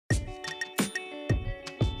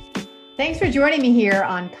Thanks for joining me here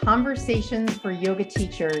on Conversations for Yoga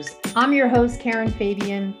Teachers. I'm your host, Karen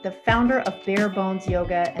Fabian, the founder of Bare Bones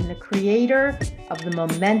Yoga and the creator of the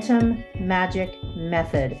Momentum Magic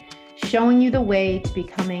Method, showing you the way to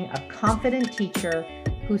becoming a confident teacher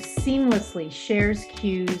who seamlessly shares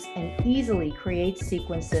cues and easily creates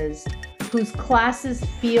sequences, whose classes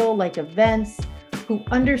feel like events, who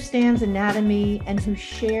understands anatomy, and who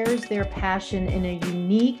shares their passion in a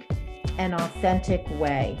unique and authentic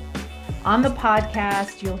way. On the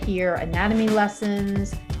podcast, you'll hear anatomy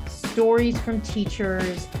lessons, stories from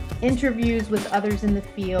teachers, interviews with others in the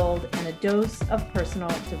field, and a dose of personal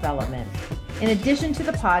development. In addition to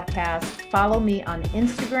the podcast, follow me on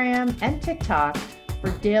Instagram and TikTok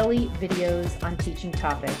for daily videos on teaching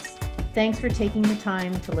topics. Thanks for taking the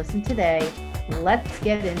time to listen today. Let's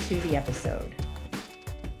get into the episode.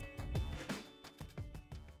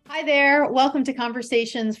 Hi there. Welcome to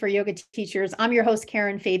Conversations for Yoga Teachers. I'm your host,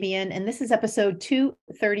 Karen Fabian, and this is episode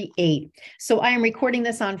 238. So I am recording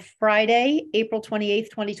this on Friday, April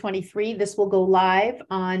 28th, 2023. This will go live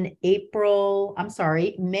on May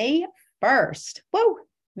 1st. Whoa,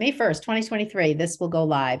 May 1st, 2023. This will go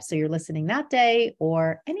live. So you're listening that day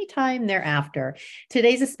or anytime thereafter.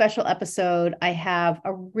 Today's a special episode. I have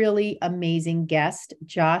a really amazing guest,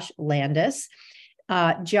 Josh Landis.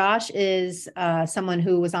 Josh is someone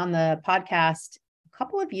who was on the podcast a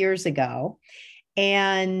couple of years ago,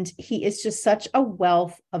 and he is just such a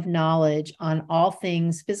wealth of knowledge on all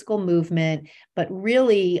things physical movement, but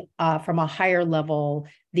really from a higher level,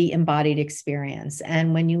 the embodied experience.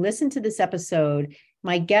 And when you listen to this episode,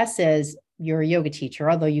 my guess is you're a yoga teacher,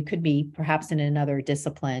 although you could be perhaps in another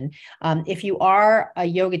discipline. If you are a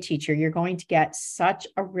yoga teacher, you're going to get such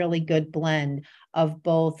a really good blend of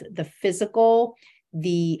both the physical,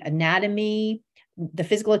 the anatomy, the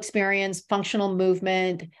physical experience, functional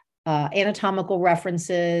movement, anatomical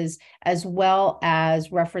references, as well as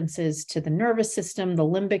references to the nervous system, the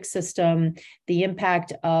limbic system, the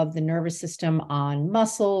impact of the nervous system on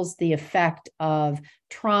muscles, the effect of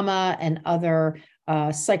trauma and other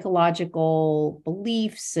psychological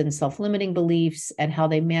beliefs and self-limiting beliefs and how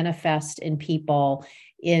they manifest in people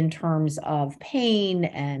in terms of pain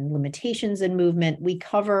and limitations in movement. We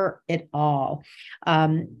cover it all.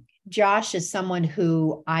 Josh is someone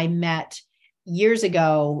who I met years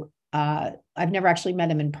ago. I've never actually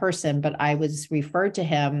met him in person, but I was referred to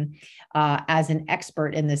him as an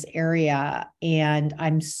expert in this area. And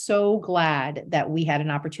I'm so glad that we had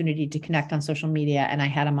an opportunity to connect on social media, and I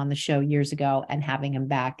had him on the show years ago and having him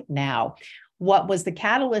back now. What was the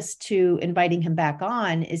catalyst to inviting him back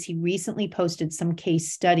on is he recently posted some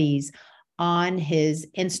case studies on his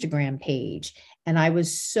Instagram page. And I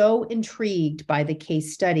was so intrigued by the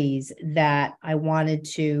case studies that I wanted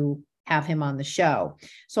to have him on the show.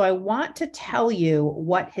 So I want to tell you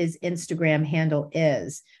what his Instagram handle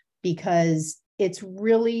is, because it's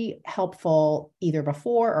really helpful either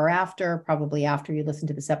before or after, probably after you listen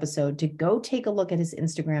to this episode, to go take a look at his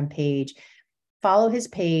Instagram page, follow his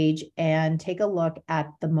page, and take a look at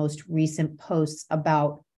the most recent posts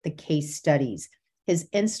about the case studies. His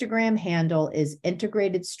Instagram handle is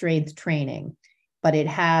Integrated Strength Training, but it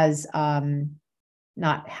has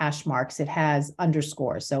not hash marks, it has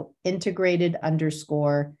underscore. So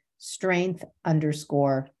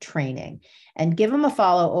integrated_strength_training. And give him a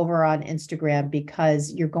follow over on Instagram,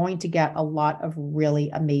 because you're going to get a lot of really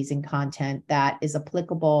amazing content that is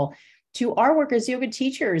applicable to our work as yoga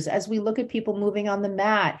teachers, as we look at people moving on the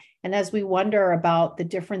mat, and as we wonder about the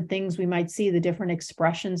different things we might see, the different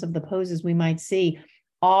expressions of the poses we might see.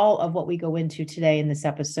 All of what we go into today in this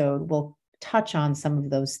episode will touch on some of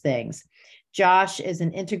those things. Josh is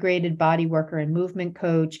an integrated body worker and movement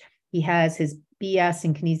coach. He has his BS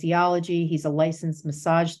in kinesiology. He's a licensed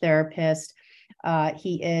massage therapist.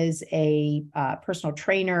 He is a personal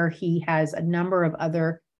trainer. He has a number of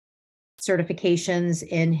other certifications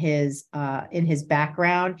in his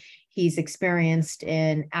background. He's experienced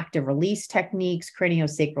in active release techniques,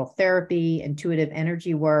 craniosacral therapy, intuitive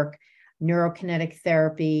energy work, neurokinetic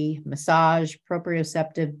therapy, massage,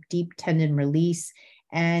 proprioceptive deep tendon release,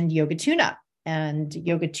 and yoga tune-up. And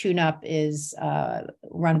yoga tune-up is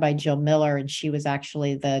run by Jill Miller, and she was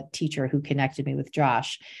actually the teacher who connected me with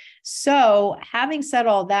Josh. So having said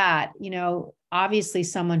all that, obviously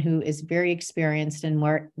someone who is very experienced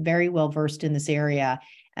and very well versed in this area.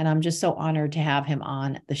 And I'm just so honored to have him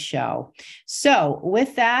on the show. So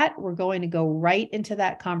with that, we're going to go right into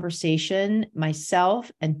that conversation,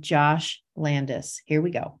 myself and Josh Landis. Here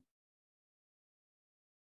we go.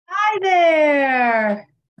 Hi there.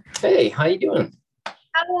 Hey, how you doing?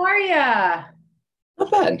 How are you?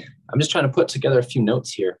 Not bad. I'm just trying to put together a few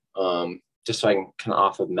notes here, just so I can kind of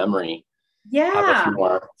off of memory. have a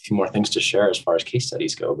Yeah. few more things to share as far as case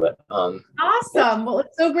studies go. But Awesome. Well,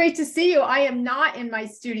 it's so great to see you. I am not in my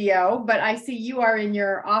studio, but I see you are in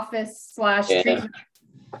your office slash yeah, treatment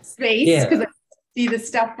space because yeah, I see the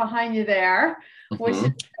stuff behind you there, which is hmm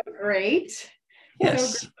so great. So great.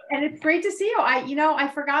 yes, And it's great to see you. I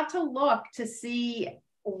forgot to look to see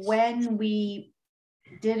when we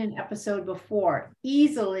did an episode before,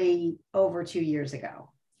 easily over 2 years ago.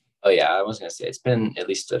 oh yeah. I was gonna say it's been at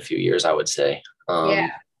least a few years, I would say.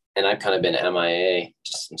 Yeah. And I've kind of been MIA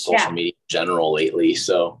just in social Yeah. media in general lately.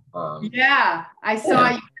 So Yeah. I saw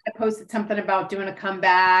yeah, you posted something about doing a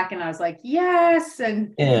comeback, and I was like, yes.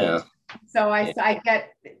 And yeah, so yeah. I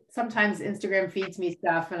get sometimes Instagram feeds me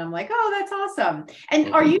stuff, and I'm like, oh, that's awesome.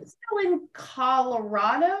 And are hmm you still in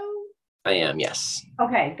Colorado? I am, yes.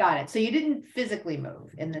 Okay, got it. So you didn't physically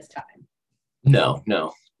move in this time. No,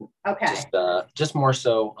 Okay. just more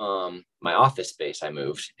so my office space I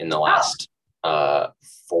moved in the Oh, last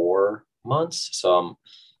 4 months. So I'm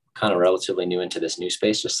kind of relatively new into this new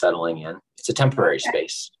space, just settling in. It's a temporary okay.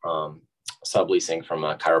 space, subleasing from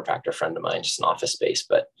a chiropractor friend of mine, just an office space,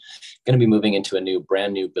 but going to be moving into a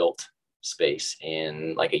brand new built space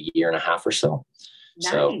in like a year and a half or so.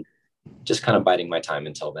 So Nice. just kind of biding my time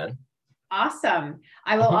until then. Awesome.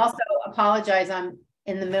 I will also apologize. I'm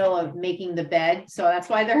in the middle of making the bed, so that's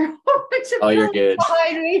why there are a whole bunch Oh, of you're pillows good.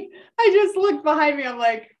 behind me. I just looked behind me. I'm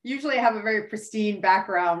like, usually I have a very pristine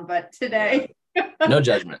background, but Yeah. today, No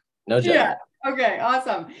judgment. No yeah. judgment. Okay,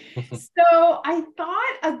 awesome. So I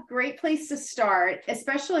thought a great place to start,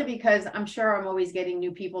 especially because I'm sure I'm always getting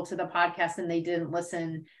new people to the podcast and they didn't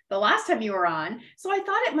listen the last time you were on. So I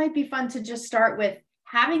thought it might be fun to just start with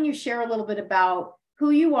having you share a little bit about who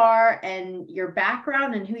you are and your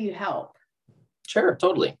background and who you help. Sure,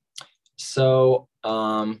 totally. So,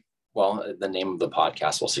 well, the name of the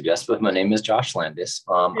podcast will suggest, but my name is Josh Landis.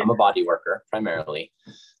 I'm a body worker primarily.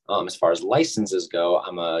 As far as licenses go,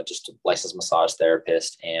 I'm just a licensed massage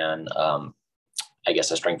therapist and I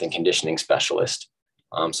guess a strength and conditioning specialist.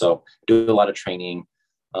 So do a lot of training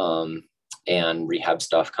and rehab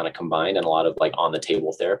stuff kind of combined and a lot of like on the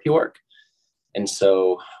table therapy work. And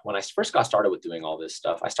so when I first got started with doing all this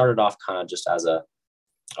stuff, I started off kind of just as I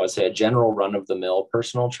would say a general run of the mill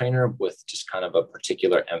personal trainer with just kind of a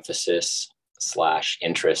particular emphasis slash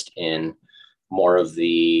interest in more of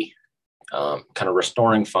the kind of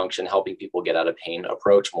restoring function, helping people get out of pain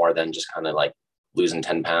approach more than just kind of like losing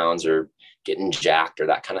 10 pounds or getting jacked or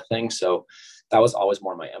that kind of thing. So that was always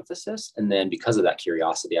more my emphasis. And then because of that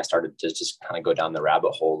curiosity, I started to just kind of go down the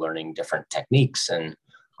rabbit hole, learning different techniques and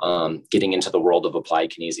getting into the world of applied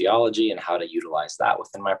kinesiology and how to utilize that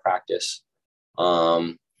within my practice.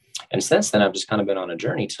 And since then, I've just kind of been on a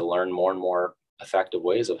journey to learn more and more effective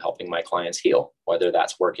ways of helping my clients heal, whether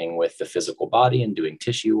that's working with the physical body and doing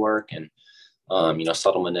tissue work and,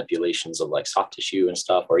 subtle manipulations of like soft tissue and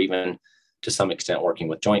stuff, or even to some extent working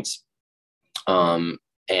with joints and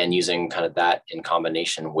using kind of that in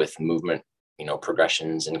combination with movement,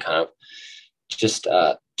 progressions and kind of just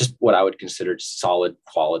what I would consider solid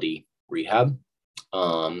quality rehab.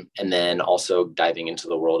 And then also diving into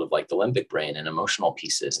the world of like the limbic brain and emotional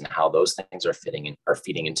pieces and how those things are feeding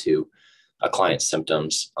into a client's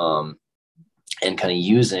symptoms, and kind of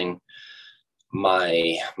using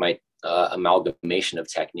my amalgamation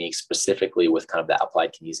of techniques specifically with kind of that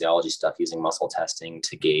applied kinesiology stuff, using muscle testing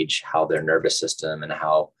to gauge how their nervous system and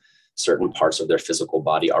how certain parts of their physical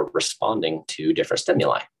body are responding to different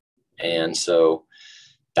stimuli. And so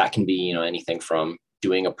that can be, anything from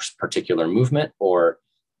doing a particular movement or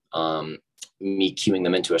me cueing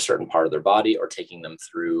them into a certain part of their body or taking them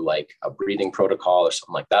through like a breathing protocol or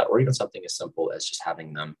something like that, or even something as simple as just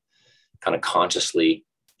having them kind of consciously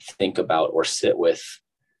think about or sit with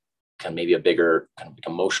kind of maybe a bigger kind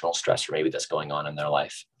of emotional stressor maybe that's going on in their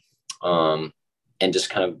life. And just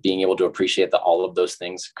kind of being able to appreciate that all of those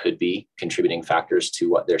things could be contributing factors to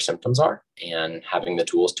what their symptoms are and having the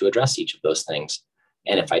tools to address each of those things.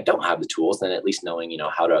 And if I don't have the tools, then at least knowing,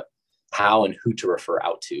 how and who to refer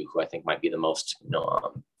out to, who I think might be the most,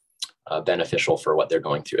 beneficial for what they're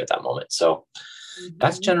going through at that moment. So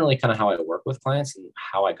that's generally kind of how I work with clients and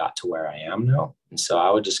how I got to where I am now. And so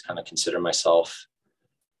I would just kind of consider myself,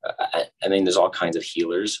 I mean, there's all kinds of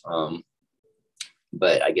healers,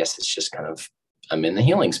 but I guess it's just kind of, I'm in the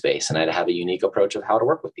healing space and I'd have a unique approach of how to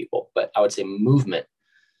work with people. But I would say movement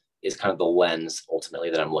is kind of the lens ultimately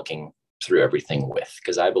that I'm looking through everything with,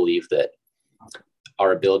 because I believe that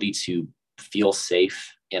our ability to feel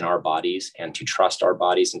safe in our bodies and to trust our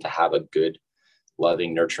bodies and to have a good,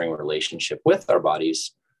 loving, nurturing relationship with our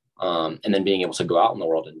bodies And then being able to go out in the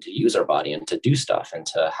world and to use our body and to do stuff and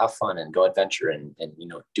to have fun and go adventure and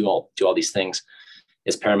do all these things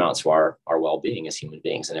is paramount to our well-being as human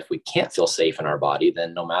beings. And if we can't feel safe in our body,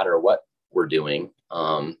 then no matter what we're doing,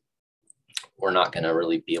 we're not going to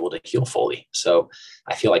really be able to heal fully. So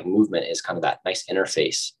I feel like movement is kind of that nice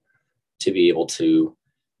interface to be able to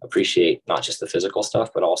appreciate not just the physical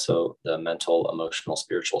stuff, but also the mental, emotional,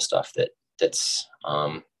 spiritual stuff that's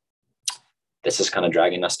just kind of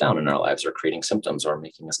dragging us down in our lives or creating symptoms or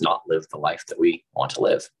making us not live the life that we want to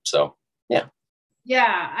live. So, yeah.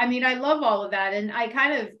 Yeah. I mean, I love all of that. And I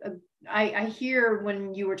kind of, I hear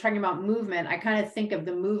when you were talking about movement, I kind of think of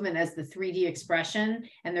the movement as the 3D expression,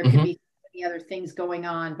 and there could be many other things going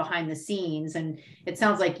on behind the scenes. And it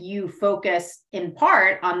sounds like you focus in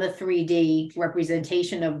part on the 3D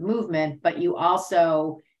representation of movement, but you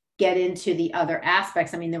also get into the other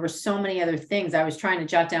aspects. I mean, there were so many other things. I was trying to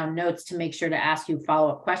jot down notes to make sure to ask you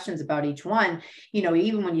follow-up questions about each one.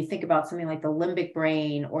 Even when you think about something like the limbic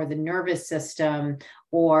brain or the nervous system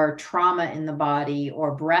or trauma in the body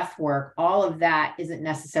or breath work, all of that isn't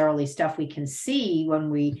necessarily stuff we can see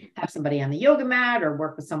when we have somebody on the yoga mat or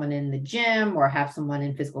work with someone in the gym or have someone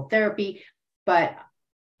in physical therapy, but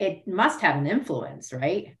it must have an influence,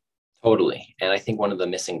 right? Totally. And I think one of the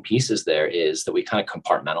missing pieces there is that we kind of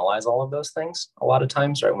compartmentalize all of those things a lot of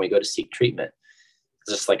times, right? When we go to seek treatment,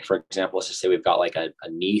 just like, for example, let's just say we've got like a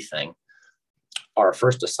knee thing. Our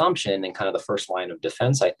first assumption and kind of the first line of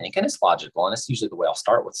defense, I think, and it's logical, and it's usually the way I'll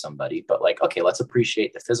start with somebody, but like, okay, let's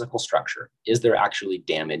appreciate the physical structure. Is there actually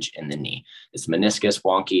damage in the knee? Is meniscus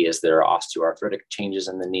wonky? Is there osteoarthritic changes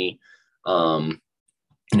in the knee?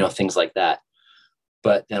 Things like that.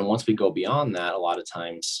 But then once we go beyond that, a lot of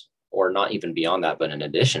times, or not even beyond that, but in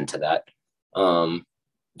addition to that,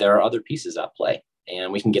 there are other pieces at play.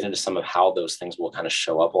 And we can get into some of how those things will kind of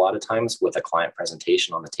show up a lot of times with a client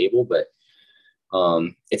presentation on the table. But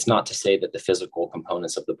it's not to say that the physical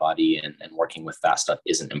components of the body and working with that stuff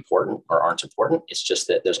isn't important or aren't important. It's just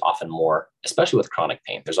that there's often more, especially with chronic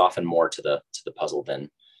pain, there's often more to the puzzle than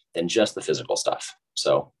just the physical stuff.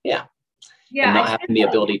 So yeah. And not having the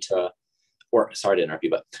ability to, or sorry to interrupt you,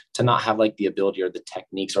 but to not have like the ability or the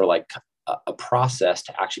techniques or like a process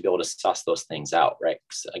to actually be able to suss those things out, right?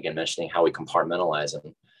 Again, mentioning how we compartmentalize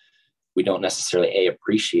them, we don't necessarily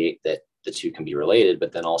appreciate that the two can be related,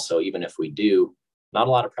 but then also, even if we do, not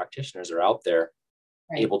a lot of practitioners are out there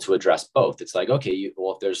able to address both. It's like, okay,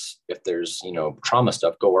 if there's trauma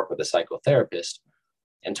stuff, go work with a psychotherapist.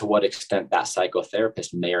 And to what extent that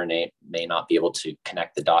psychotherapist may or may not be able to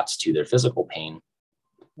connect the dots to their physical pain,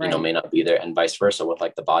 may not be there, and vice versa with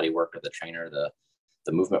like the body work or the trainer, the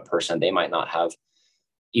movement person. They might not have,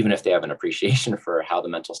 even if they have an appreciation for how the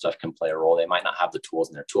mental stuff can play a role, they might not have the tools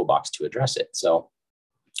in their toolbox to address it. So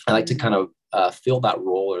I like to kind of fill that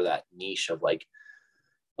role or that niche of like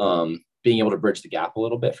being able to bridge the gap a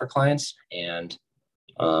little bit for clients. And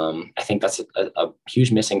I think that's a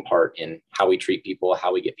huge missing part in how we treat people,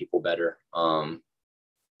 how we get people better, and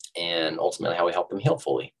ultimately how we help them heal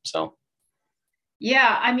fully. So.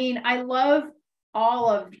 Yeah, I mean, I love all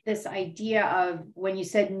of this idea of, when you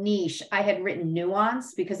said niche, I had written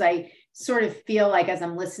nuance, because I sort of feel like as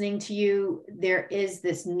I'm listening to you, there is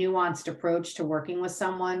this nuanced approach to working with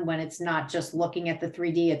someone when it's not just looking at the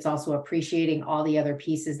 3D, it's also appreciating all the other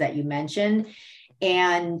pieces that you mentioned.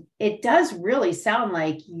 And it does really sound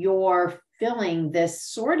like you're filling this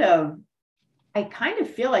sort of, I kind of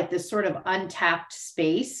feel like this sort of untapped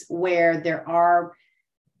space where there are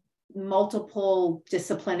multiple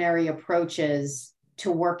disciplinary approaches to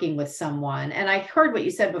working with someone. And I heard what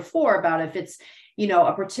you said before about if it's,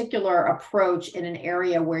 a particular approach in an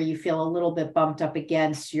area where you feel a little bit bumped up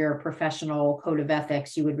against your professional code of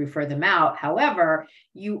ethics, you would refer them out. However,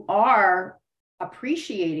 you are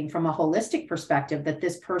appreciating from a holistic perspective that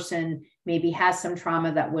this person maybe has some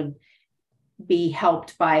trauma that would be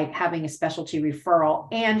helped by having a specialty referral,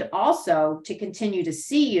 and also to continue to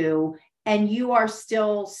see you, and you are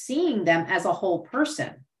still seeing them as a whole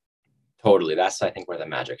person. Totally. That's, I think, where the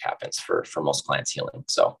magic happens for most clients healing.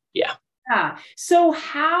 So, yeah. Yeah.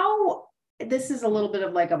 So this is a little bit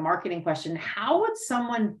of like a marketing question. How would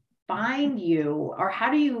someone find you, or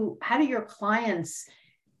how do your clients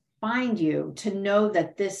find you to know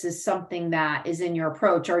that this is something that is in your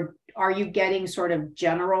approach? Or are you getting sort of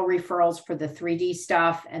general referrals for the 3D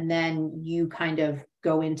stuff, and then you kind of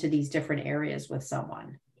go into these different areas with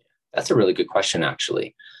someone? That's a really good question,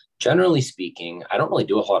 actually. Generally speaking, I don't really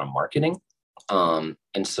do a whole lot of marketing.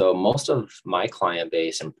 And so most of my client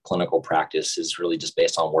base and clinical practice is really just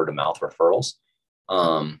based on word of mouth referrals.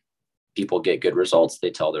 People get good results.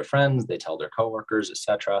 They tell their friends, they tell their coworkers,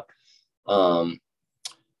 etc.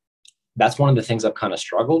 that's one of the things I've kind of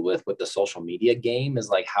struggled with the social media game, is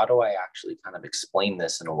like, how do I actually kind of explain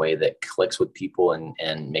this in a way that clicks with people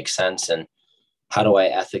and makes sense? And how do I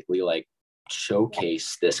ethically like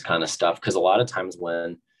showcase this kind of stuff? Because a lot of times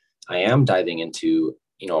when I am diving into,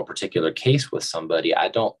 a particular case with somebody,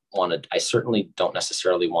 I certainly don't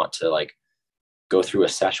necessarily want to like go through a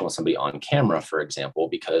session with somebody on camera, for example,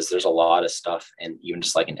 because there's a lot of stuff and even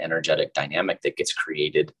just like an energetic dynamic that gets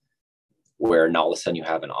created where now all of a sudden you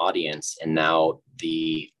have an audience, and now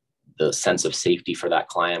the sense of safety for that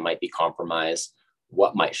client might be compromised.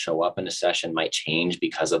 What might show up in a session might change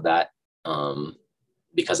because of that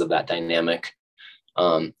dynamic.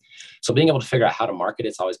 So being able to figure out how to market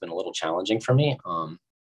it's always been a little challenging for me.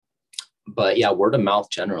 But yeah, word of mouth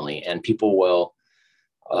generally, and people will.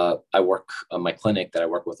 I work my clinic that I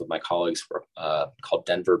work with my colleagues for called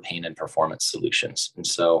Denver Pain and Performance Solutions, and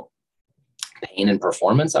so pain and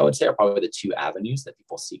performance, I would say, are probably the two avenues that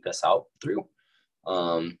people seek us out through.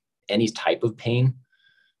 Any type of pain,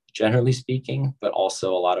 generally speaking, but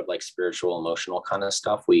also a lot of like spiritual, emotional kind of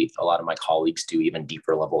stuff. A lot of my colleagues do even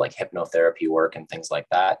deeper level like hypnotherapy work and things like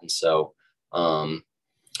that. And so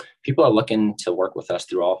people are looking to work with us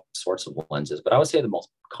through all sorts of lenses. But I would say the most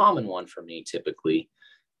common one for me typically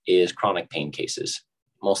is chronic pain cases,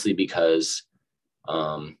 mostly because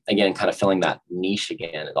again, kind of filling that niche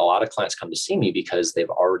again. A lot of clients come to see me because they've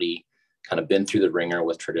already kind of been through the ringer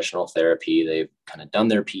with traditional therapy. They've kind of done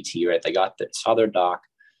their PT, right? They saw their doc,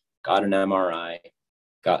 got an MRI,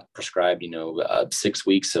 got prescribed, 6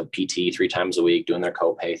 weeks of PT 3 times a week, doing their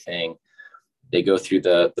copay thing. They go through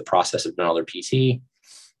the process of doing all their PT.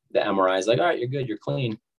 The MRI is like, all right, you're good, you're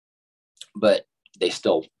clean. But they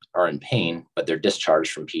still are in pain, but they're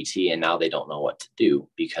discharged from PT, and now they don't know what to do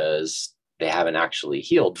because they haven't actually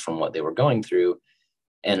healed from what they were going through.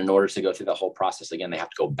 And in order to go through the whole process again, they have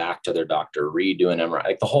to go back to their doctor, redo an MRI.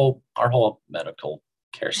 Like our whole medical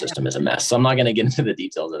care system is a mess. So I'm not going to get into the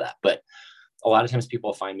details of that, but a lot of times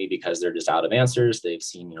people find me because they're just out of answers. They've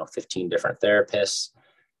seen, 15 different therapists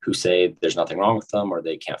who say there's nothing wrong with them, or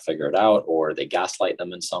they can't figure it out, or they gaslight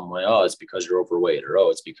them in some way. Oh, it's because you're overweight, or, oh,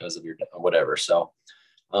 it's because of your whatever. So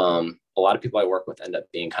a lot of people I work with end up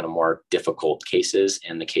being kind of more difficult cases,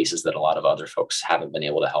 and the cases that a lot of other folks haven't been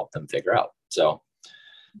able to help them figure out. So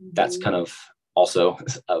that's kind of also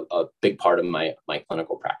a big part of my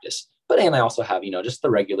clinical practice. But and I also have, just the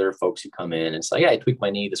regular folks who come in and it's like, yeah, I tweaked my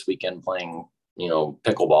knee this weekend playing,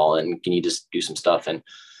 pickleball, and can you just do some stuff? And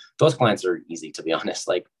those clients are easy, to be honest.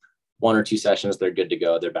 Like 1 or 2 sessions, they're good to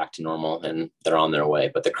go. They're back to normal and they're on their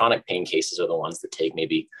way. But the chronic pain cases are the ones that take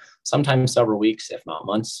maybe sometimes several weeks, if not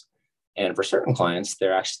months. And for certain clients,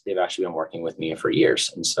 they've actually been working with me for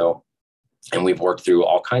years. And we've worked through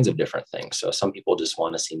all kinds of different things. So some people just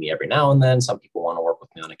want to see me every now and then. Some people want to work with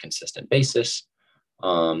me on a consistent basis.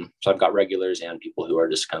 So I've got regulars and people who are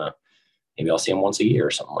just kind of, maybe I'll see them once a year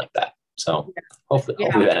or something like that. So hopefully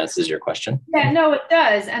that answers your question. Yeah, no, it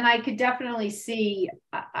does. And I could definitely see,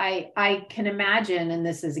 I can imagine, and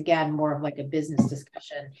this is again, more of like a business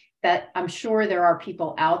discussion, that I'm sure there are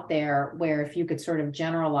people out there where if you could sort of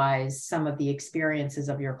generalize some of the experiences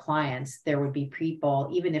of your clients, there would be people,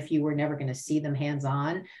 even if you were never going to see them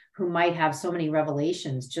hands-on, who might have so many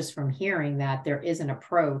revelations just from hearing that there is an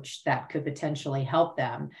approach that could potentially help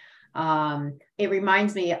them. It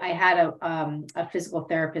reminds me, I had a physical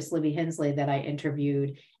therapist, Libby Hensley, that I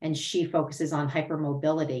interviewed, and she focuses on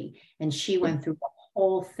hypermobility, and she went through the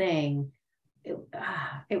whole thing.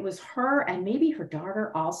 It was her and maybe her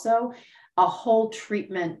daughter also, a whole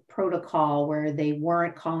treatment protocol where they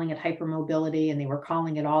weren't calling it hypermobility and they were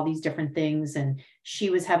calling it all these different things. And she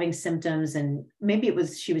was having symptoms, and maybe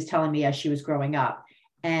she was telling me as she was growing up.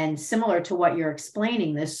 And similar to what you're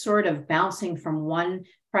explaining, this sort of bouncing from one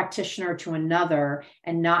practitioner to another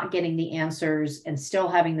and not getting the answers and still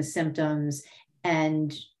having the symptoms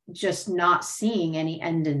and just not seeing any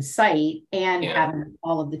end in sight, and having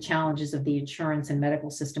all of the challenges of the insurance and medical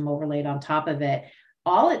system overlaid on top of it.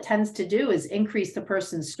 All it tends to do is increase the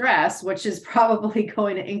person's stress, which is probably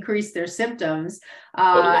going to increase their symptoms.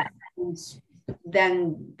 And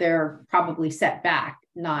then they're probably set back,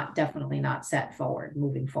 definitely not set forward,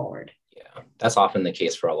 moving forward. Yeah, that's often the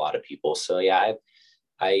case for a lot of people. So yeah,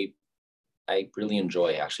 I really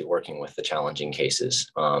enjoy actually working with the challenging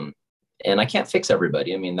cases. And I can't fix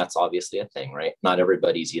everybody. I mean, that's obviously a thing, right? Not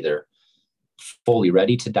everybody's either fully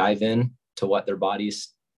ready to dive in to what their body's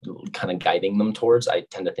kind of guiding them towards. I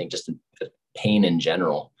tend to think just pain in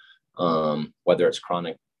general, whether it's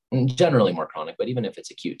chronic, generally more chronic, but even if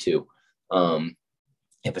it's acute too,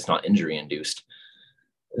 if it's not injury induced,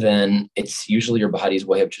 then it's usually your body's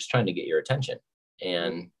way of just trying to get your attention.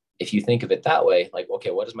 And if you think of it that way, like,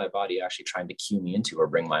 okay, what is my body actually trying to cue me into or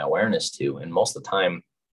bring my awareness to? And most of the time,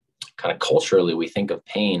 kind of culturally, we think of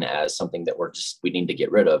pain as something that we need to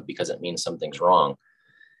get rid of because it means something's wrong.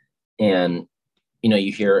 And,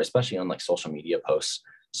 you hear, especially on like social media posts,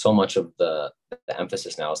 so much of the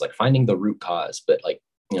emphasis now is like finding the root cause, but like,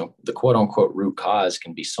 the quote unquote root cause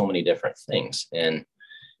can be so many different things. And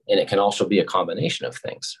it can also be a combination of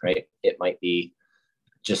things, right? It might be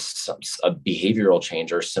just a behavioral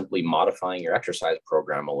change or simply modifying your exercise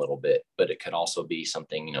program a little bit, but it could also be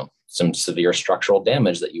something, some severe structural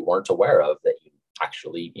damage that you weren't aware of that you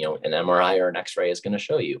actually, an MRI or an X-ray is going to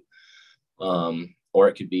show you. Or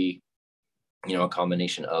it could be, a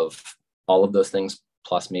combination of all of those things,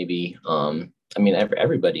 plus maybe,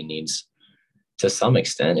 everybody needs, to some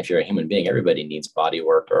extent, if you're a human being, everybody needs body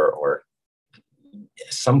work or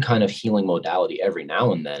some kind of healing modality every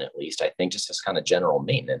now and then, at least, I think, just as kind of general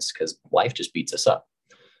maintenance, because life just beats us up.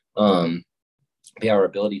 Our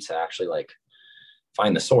ability to actually like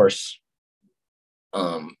find the source,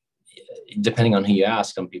 depending on who you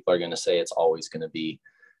ask, some people are going to say it's always going to be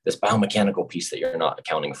this biomechanical piece that you're not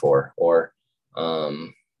accounting for, or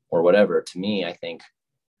whatever. To me, I think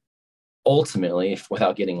ultimately,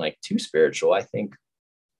 without getting like too spiritual, I think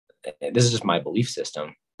this is just my belief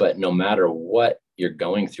system, but no matter what you're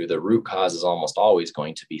going through, the root cause is almost always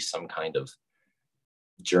going to be some kind of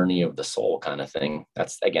journey of the soul kind of thing.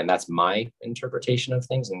 That's my interpretation of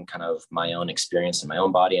things and kind of my own experience in my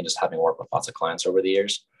own body and just having worked with lots of clients over the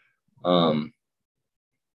years.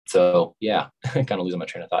 So yeah, kind of losing my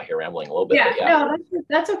train of thought here, rambling a little bit. Yeah, no,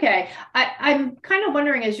 that's okay. I'm kind of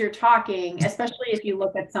wondering as you're talking, especially if you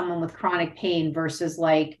look at someone with chronic pain versus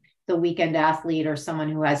like the weekend athlete or someone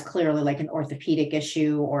who has clearly like an orthopedic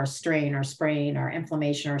issue or a strain or sprain or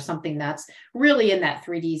inflammation or something that's really in that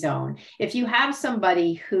 3D zone. If you have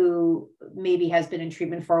somebody who maybe has been in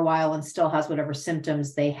treatment for a while and still has whatever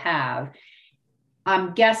symptoms they have,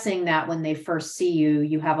 I'm guessing that when they first see you,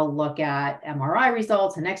 you have a look at MRI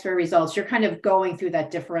results and X-ray results. You're kind of going through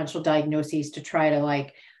that differential diagnoses to try to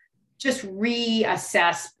like just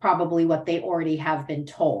reassess probably what they already have been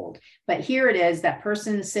told. But here it is, that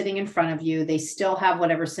person sitting in front of you, they still have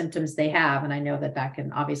whatever symptoms they have. And I know that that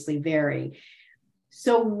can obviously vary.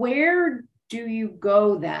 So where do you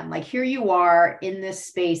go then? Like here you are in this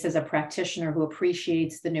space as a practitioner who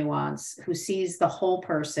appreciates the nuance, who sees the whole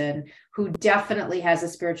person, who definitely has a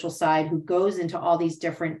spiritual side, who goes into all these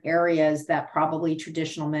different areas that probably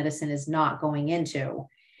traditional medicine is not going into.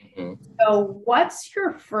 Mm-hmm. So what's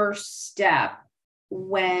your first step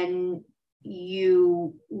when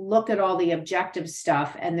you look at all the objective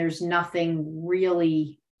stuff and there's nothing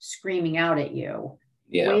really screaming out at you?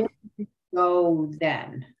 Yeah. Where do you go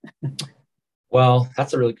then? Well,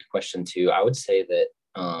 that's a really good question too. I would say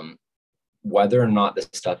that whether or not this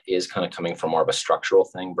stuff is kind of coming from more of a structural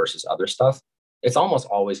thing versus other stuff, it's almost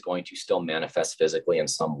always going to still manifest physically in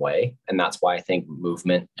some way. And that's why I think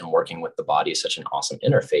movement and working with the body is such an awesome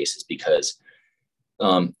interface, is because,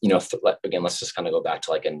 again, let's just kind of go back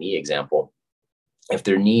to like a knee example. If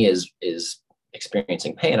their knee is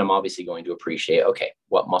experiencing pain, I'm obviously going to appreciate, okay,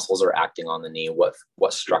 what muscles are acting on the knee,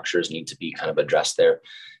 what structures need to be kind of addressed there.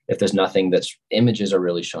 If there's nothing that's images are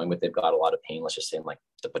really showing, but they've got a lot of pain, let's just say in like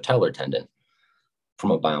the patellar tendon.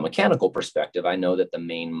 From a biomechanical perspective, I know that the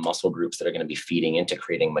main muscle groups that are going to be feeding into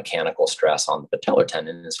creating mechanical stress on the patellar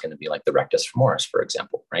tendon is going to be like the rectus femoris, for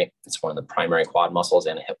example, right? It's one of the primary quad muscles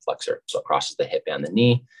and a hip flexor. So it crosses the hip and the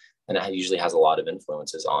knee, and it usually has a lot of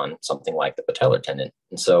influences on something like the patellar tendon.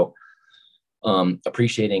 And so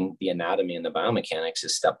appreciating the anatomy and the biomechanics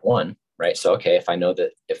is step one, right? So, okay, if I know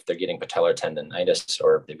that if they're getting patellar tendonitis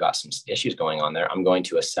or if they've got some issues going on there, I'm going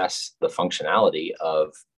to assess the functionality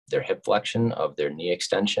of their hip flexion, of their knee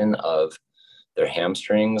extension, of their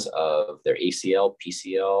hamstrings, of their ACL,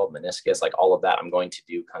 PCL, meniscus, like all of that. I'm going to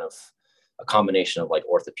do kind of a combination of like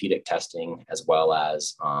orthopedic testing as well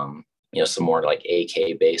as, some more like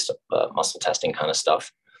AK based muscle testing kind of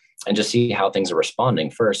stuff, and just see how things are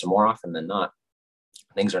responding first. And more often than not,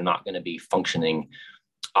 things are not going to be functioning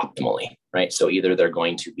optimally, right? So either they're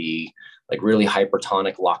going to be like really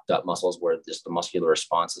hypertonic, locked up muscles where just the muscular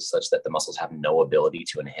response is such that the muscles have no ability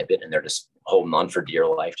to inhibit and they're just holding on for dear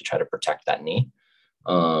life to try to protect that knee.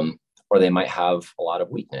 Or they might have a lot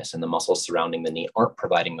of weakness and the muscles surrounding the knee aren't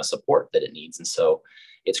providing the support that it needs. And so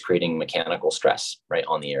it's creating mechanical stress right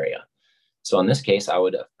on the area. So in this case, I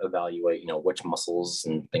would evaluate, which muscles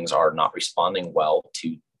and things are not responding well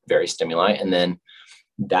to various stimuli. And then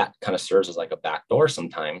that kind of serves as like a backdoor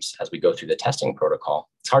sometimes as we go through the testing protocol.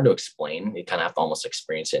 It's hard to explain. You kind of have to almost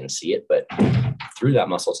experience it and see it. But through that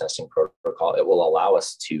muscle testing protocol, it will allow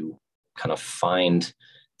us to kind of find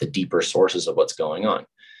the deeper sources of what's going on.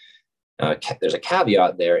 There's a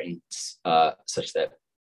caveat there in such that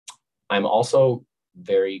I'm also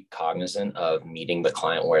very cognizant of meeting the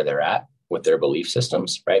client where they're at with their belief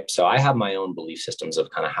systems, right? So I have my own belief systems of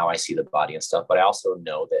kind of how I see the body and stuff, but I also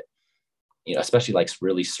know that, especially like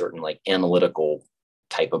really certain like analytical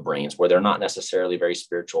type of brains where they're not necessarily very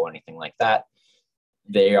spiritual or anything like that,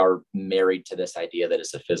 they are married to this idea that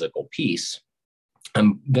it's a physical piece.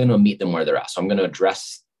 I'm going to meet them where they're at. So I'm going to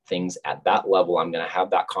address things at that level. I'm going to have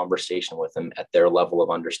that conversation with them at their level of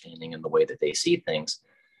understanding and the way that they see things.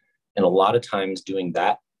 And a lot of times doing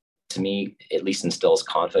that, to me, at least instills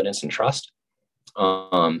confidence and trust,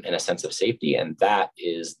 and a sense of safety. And that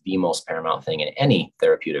is the most paramount thing in any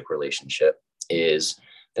therapeutic relationship, is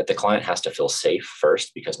that the client has to feel safe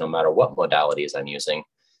first, because no matter what modalities I'm using,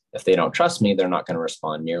 if they don't trust me, they're not going to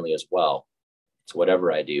respond nearly as well to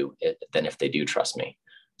whatever I do than if they do trust me.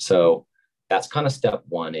 So that's kind of step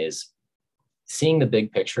one, is seeing the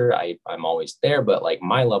big picture. I'm always there, but like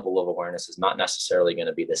my level of awareness is not necessarily going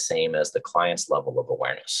to be the same as the client's level of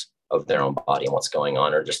awareness of their own body and what's going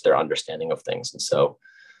on, or just their understanding of things. And so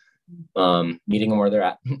meeting them where they're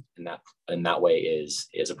at in that way is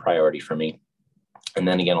a priority for me. And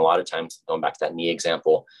then again, a lot of times, going back to that knee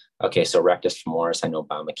example, okay, so rectus femoris, I know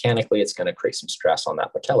biomechanically it's going to create some stress on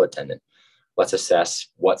that patellar tendon. Let's assess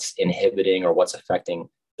what's inhibiting or what's affecting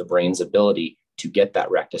the brain's ability to get that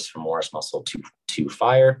rectus femoris muscle to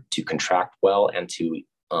fire, to contract well, and to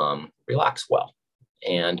relax well.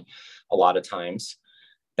 And a lot of times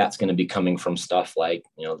that's going to be coming from stuff like,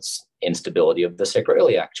 instability of the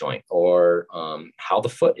sacroiliac joint, or how the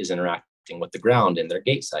foot is interacting with the ground in their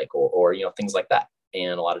gait cycle, or, things like that.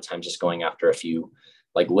 And a lot of times just going after a few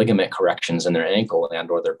like ligament corrections in their ankle and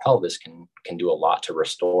or their pelvis can do a lot to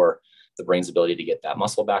restore the brain's ability to get that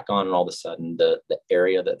muscle back on. And all of a sudden the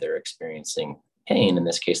area that they're experiencing pain, in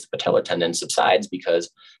this case, the patellar tendon, subsides, because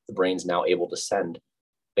the brain's now able to send,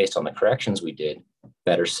 based on the corrections we did,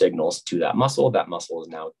 better signals to that muscle. That muscle is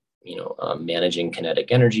now, managing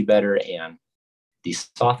kinetic energy better. And these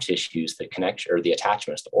soft tissues, the connection or the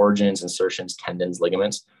attachments, the origins, insertions, tendons,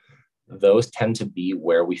 ligaments, those tend to be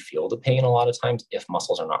where we feel the pain a lot of times if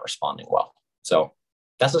muscles are not responding well. So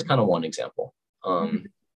that's just kind of one example.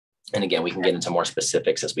 And again, we can get into more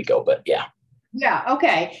specifics as we go, but yeah. Yeah.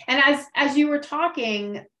 Okay. And as you were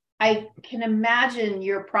talking, I can imagine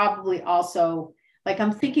you're probably also like,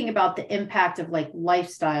 I'm thinking about the impact of like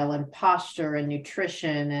lifestyle and posture and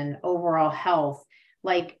nutrition and overall health.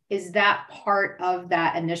 Like, is that part of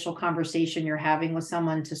that initial conversation you're having with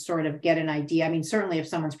someone to sort of get an idea? I mean, certainly if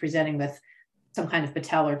someone's presenting with some kind of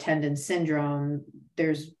patellar tendon syndrome,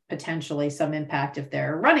 there's potentially some impact if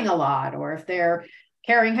they're running a lot, or if they're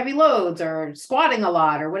carrying heavy loads or squatting a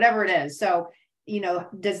lot, or whatever it is. So,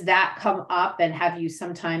 does that come up, and have you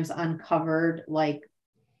sometimes uncovered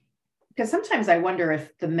because sometimes I wonder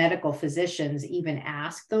if the medical physicians even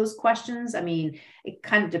ask those questions. I mean, it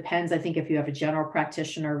kind of depends, I think, if you have a general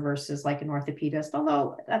practitioner versus like an orthopedist,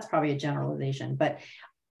 although that's probably a generalization. But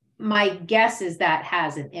my guess is that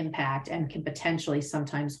has an impact and can potentially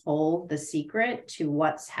sometimes hold the secret to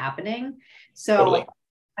what's happening. So totally.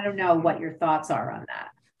 I don't know what your thoughts are on that.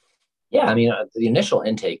 Yeah, I mean, the initial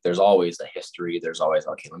intake, there's always a history. There's always,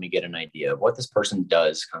 okay, let me get an idea of what this person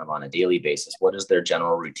does kind of on a daily basis. What does their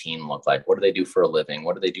general routine look like? What do they do for a living?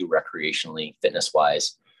 What do they do recreationally,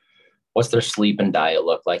 fitness-wise? What's their sleep and diet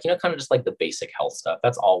look like? Kind of just like the basic health stuff.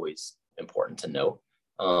 That's always important to know.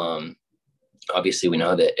 Obviously, we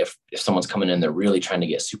know that if someone's coming in, they're really trying to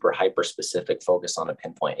get super hyper-specific, focus on a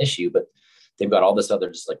pinpoint issue, but they've got all this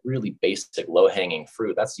other just like really basic low-hanging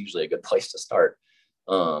fruit. That's usually a good place to start.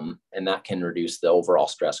 And that can reduce the overall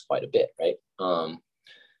stress quite a bit, right?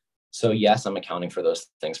 So yes, I'm accounting for those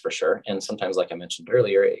things for sure. And sometimes, like I mentioned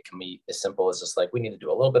earlier, it can be as simple as just like, we need to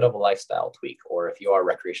do a little bit of a lifestyle tweak. Or if you are a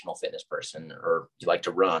recreational fitness person, or you like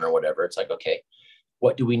to run or whatever, it's like, okay,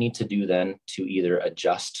 what do we need to do then to either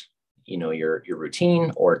adjust, your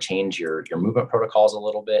routine, or change your movement protocols a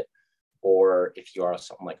little bit? Or if you are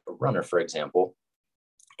something like a runner, for example,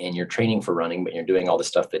 and you're training for running, but you're doing all this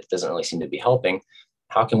stuff that doesn't really seem to be helping,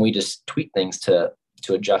 how can we just tweak things to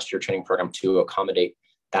adjust your training program to accommodate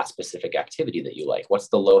that specific activity that you like? What's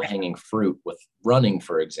the low-hanging fruit with running,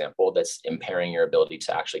 for example, that's impairing your ability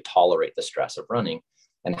to actually tolerate the stress of running?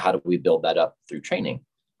 And how do we build that up through training?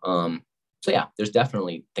 So yeah, there's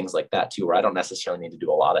definitely things like that too, where I don't necessarily need to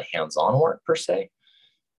do a lot of hands-on work per se,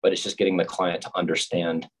 but it's just getting the client to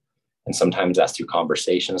understand. And sometimes that's through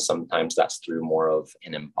conversations. Sometimes that's through more of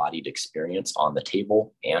an embodied experience on the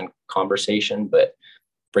table and conversation, but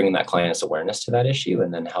bringing that client's awareness to that issue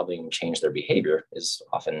and then helping them change their behavior is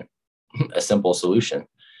often a simple solution.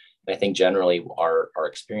 And I think generally our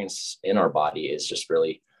experience in our body is just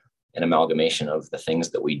really an amalgamation of the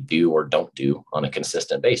things that we do or don't do on a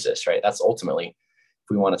consistent basis, right? That's ultimately, if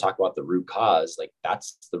we want to talk about the root cause, like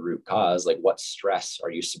that's the root cause. Like what stress are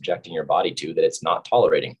you subjecting your body to that it's not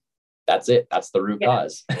tolerating? That's it. That's the root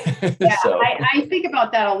cause. Yeah, So I think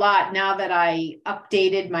about that a lot now that I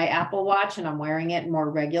updated my Apple Watch and I'm wearing it more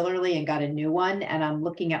regularly and got a new one. And I'm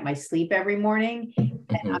looking at my sleep every morning.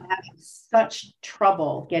 And I'm having such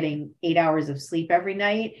trouble getting 8 hours of sleep every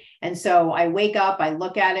night. And so I wake up, I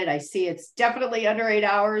look at it, I see it's definitely under 8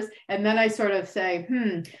 hours. And then I sort of say,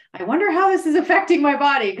 I wonder how this is affecting my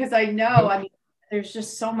body. Because I know, I mean, there's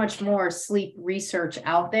just so much more sleep research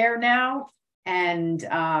out there now. And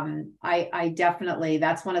I definitely,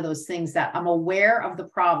 that's one of those things that I'm aware of the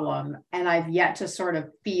problem and I've yet to sort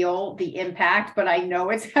of feel the impact, but I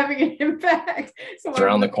know it's having an impact. So it's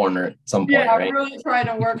around the corner at some point, right? I'm really trying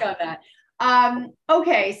to work on that.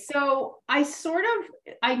 Okay, so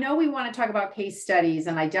I know we want to talk about case studies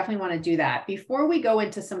and I definitely want to do that. Before we go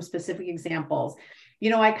into some specific examples,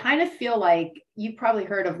 I kind of feel like you've probably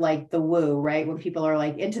heard of like the woo, right? When people are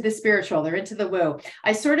like into the spiritual, they're into the woo.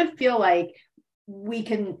 I sort of feel like we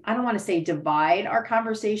can, I don't want to say divide our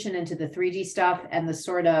conversation into the 3D stuff and the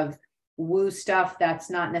sort of woo stuff that's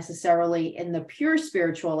not necessarily in the pure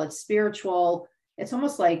spiritual. It's spiritual. It's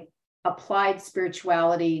almost like applied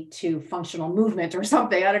spirituality to functional movement or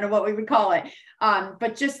something. I don't know what we would call it.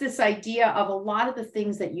 But just this idea of a lot of the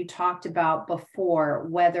things that you talked about before,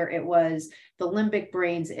 whether it was the limbic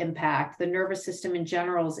brain's impact, the nervous system in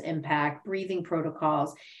general's impact, breathing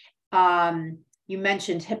protocols. You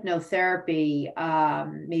mentioned hypnotherapy,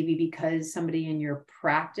 maybe because somebody in your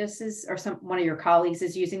practice is, or one of your colleagues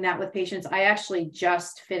is using that with patients. I actually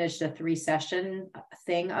just finished a 3-session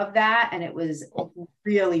thing of that, and it was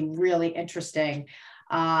really, really interesting.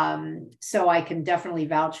 So I can definitely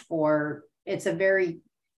vouch for, it's a very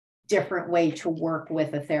different way to work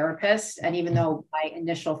with a therapist. And even though my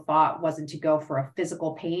initial thought wasn't to go for a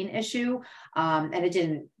physical pain issue, and it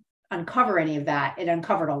didn't uncover any of that, it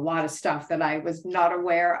uncovered a lot of stuff that I was not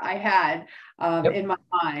aware I had in my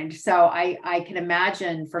mind. So I can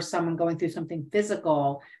imagine for someone going through something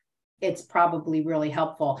physical, it's probably really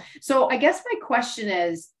helpful. So I guess my question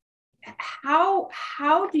is, how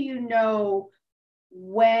do you know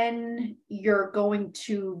when you're going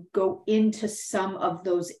to go into some of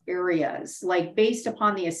those areas? Like based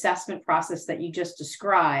upon the assessment process that you just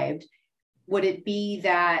described, would it be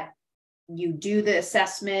that you do the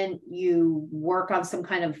assessment, you work on some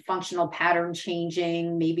kind of functional pattern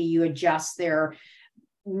changing, maybe you adjust their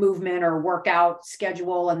movement or workout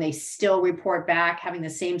schedule and they still report back having the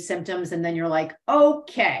same symptoms, and then you're like,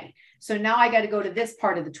 okay, so now I got to go to this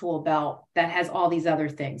part of the tool belt that has all these other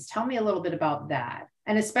things. Tell me a little bit about that.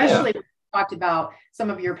 And especially when you talked about some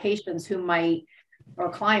of your patients who might,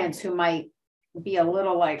 or clients who might be a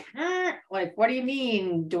little like, what do you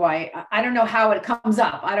mean? I don't know how it comes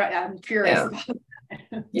up. I'm curious about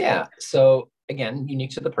that. Yeah. So again,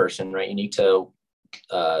 unique to the person, right? Unique to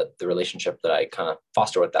the relationship that I kind of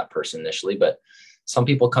foster with that person initially, but some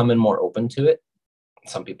people come in more open to it.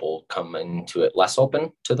 Some people come into it less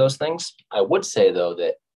open to those things. I would say though,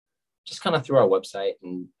 that just kind of through our website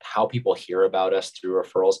and how people hear about us through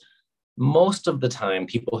referrals, most of the time,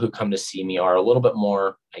 people who come to see me are a little bit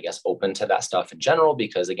more, I guess, open to that stuff in general,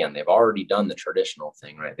 because again, they've already done the traditional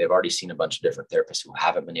thing, right? They've already seen a bunch of different therapists who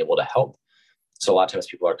haven't been able to help. So a lot of times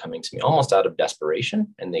people are coming to me almost out of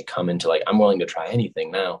desperation, and they come into like, I'm willing to try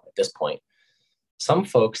anything now at this point. Some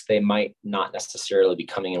folks, they might not necessarily be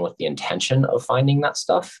coming in with the intention of finding that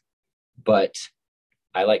stuff, but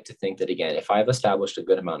I like to think that, again, if I've established a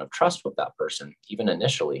good amount of trust with that person, even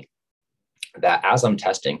initially, that as I'm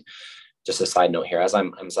testing, just a side note here, as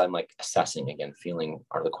I'm like assessing, again, feeling,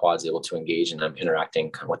 are the quads able to engage, and I'm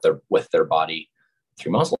interacting with their body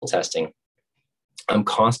through muscle testing, I'm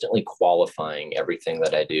constantly qualifying everything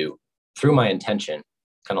that I do through my intention,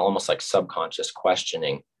 kind of almost like subconscious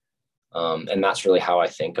questioning. And that's really how I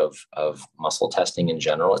think of muscle testing in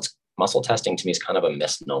general. Muscle testing to me is kind of a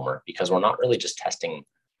misnomer, because we're not really just testing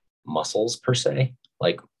muscles per se.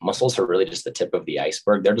 Like muscles are really just the tip of the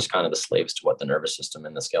iceberg. They're just kind of the slaves to what the nervous system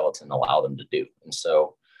and the skeleton allow them to do. And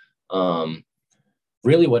so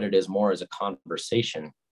really what it is more is a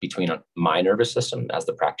conversation between my nervous system as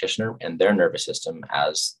the practitioner and their nervous system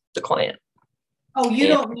as the client. Oh, you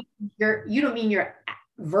don't mean you're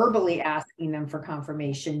verbally asking them for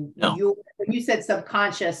confirmation. No. When you said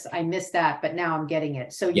subconscious, I missed that, but now I'm getting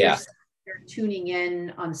it. So you're tuning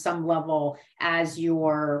in on some level as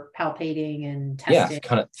you're palpating and testing. Yeah,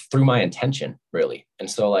 kind of through my intention, really. And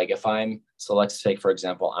so like let's say, for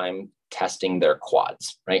example, I'm testing their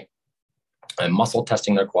quads, right? I'm muscle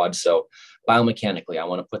testing their quads. So biomechanically, I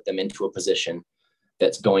want to put them into a position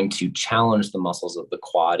that's going to challenge the muscles of the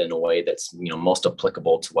quad in a way that's, most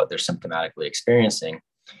applicable to what they're symptomatically experiencing.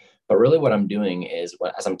 But really what I'm doing is,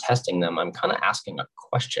 as I'm testing them, I'm kind of asking a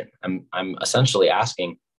question. I'm essentially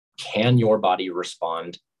asking, can your body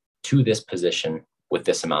respond to this position with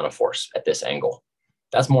this amount of force at this angle?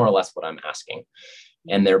 That's more or less what I'm asking.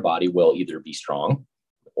 And their body will either be strong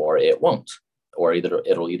or it won't, or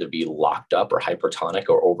it'll either be locked up or hypertonic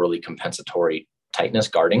or overly compensatory tightness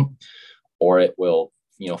guarding, or it will,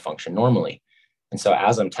 function normally. And so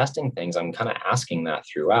as I'm testing things, I'm kind of asking that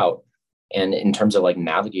throughout. And in terms of like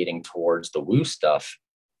navigating towards the woo stuff,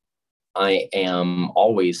 I am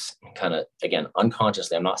always kind of, again,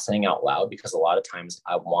 unconsciously, I'm not saying out loud, because a lot of times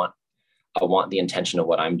I want the intention of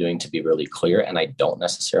what I'm doing to be really clear. And I don't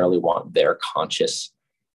necessarily want their conscious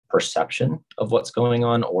perception of what's going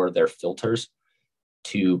on or their filters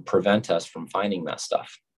to prevent us from finding that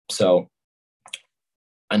stuff. So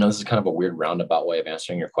I know this is kind of a weird roundabout way of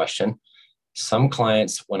answering your question. Some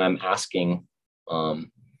clients, when I'm asking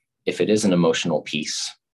if it is an emotional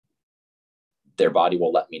piece, their body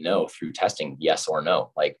will let me know through testing, yes or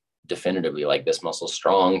no, like definitively, like this muscle's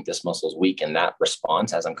strong, this muscle's weak. And that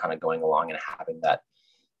response, as I'm kind of going along and having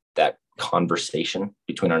that conversation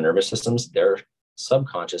between our nervous systems, their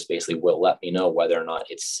subconscious basically will let me know whether or not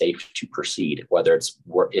it's safe to proceed, whether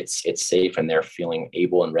it's safe and they're feeling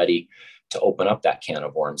able and ready to open up that can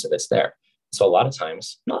of worms if it's there. So a lot of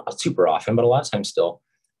times, not super often, but a lot of times still,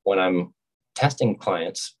 when I'm testing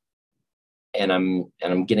clients and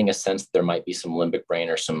I'm getting a sense that there might be some limbic brain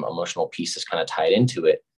or some emotional pieces kind of tied into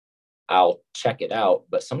it, I'll check it out.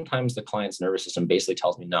 But sometimes the client's nervous system basically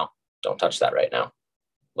tells me, no, don't touch that right now.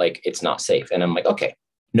 Like, it's not safe. And I'm like, okay,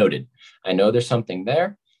 noted. I know there's something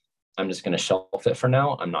there. I'm just going to shelf it for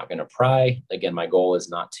now. I'm not going to pry. Again, my goal is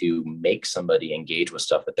not to make somebody engage with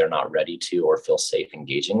stuff that they're not ready to or feel safe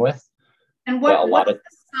engaging with. And what's the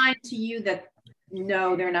sign to you that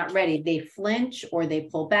no, they're not ready? They flinch or they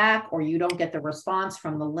pull back or you don't get the response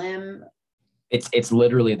from the limb? It's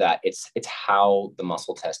literally that. It's how the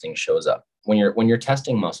muscle testing shows up. When you're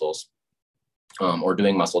testing muscles or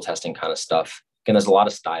doing muscle testing kind of stuff, again, there's a lot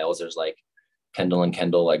of styles. There's like Kendall and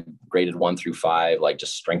Kendall, like graded 1 through 5, like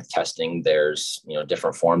just strength testing. There's,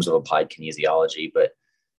 different forms of applied kinesiology. But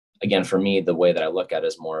again, for me, the way that I look at it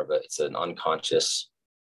is more of it's an unconscious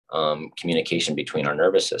communication between our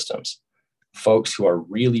nervous systems. Folks who are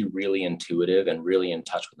really, really intuitive and really in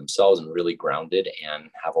touch with themselves and really grounded and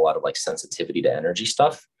have a lot of like sensitivity to energy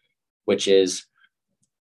stuff, which is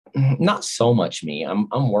not so much me. I'm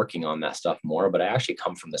working on that stuff more, but I actually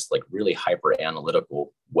come from this like really hyper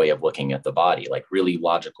analytical way of looking at the body, like really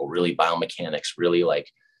logical, really biomechanics, really like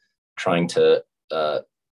trying to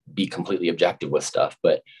be completely objective with stuff.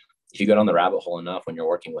 But if you go down the rabbit hole enough, when you're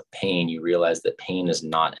working with pain, you realize that pain is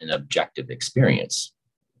not an objective experience.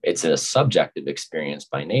 It's a subjective experience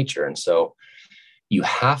by nature. And so you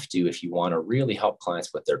have to, if you want to really help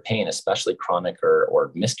clients with their pain, especially chronic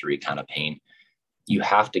or mystery kind of pain, you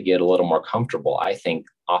have to get a little more comfortable, I think,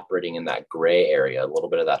 operating in that gray area, a little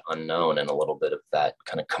bit of that unknown and a little bit of that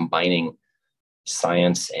kind of combining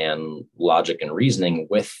science and logic and reasoning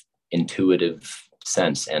with intuitive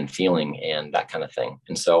sense and feeling and that kind of thing.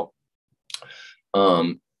 And so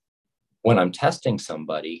when I'm testing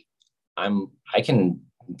somebody, I can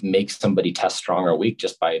make somebody test strong or weak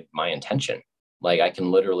just by my intention. Like I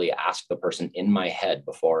can literally ask the person in my head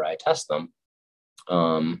before I test them,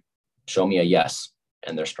 show me a yes,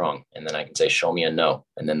 and they're strong. And then I can say, show me a no,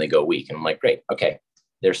 and then they go weak. And I'm like, great, okay.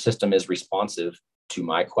 Their system is responsive to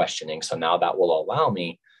my questioning. So now that will allow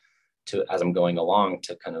me to, as I'm going along,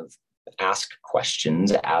 to kind of ask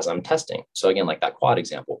questions as I'm testing. So again, like that quad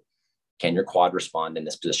example, can your quad respond in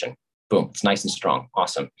this position? Boom, it's nice and strong.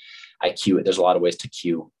 Awesome. I cue it. There's a lot of ways to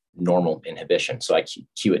cue normal inhibition. So I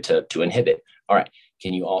cue it to inhibit. All right.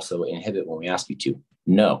 Can you also inhibit when we ask you to?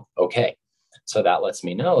 No. Okay. So that lets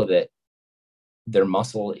me know that their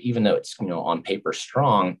muscle, even though it's, on paper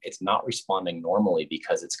strong, it's not responding normally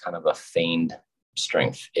because it's kind of a feigned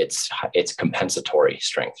strength. It's compensatory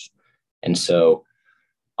strength. And so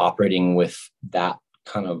operating with that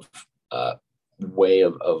kind of way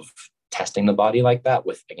of testing the body like that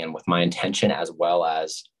with my intention, as well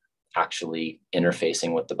as actually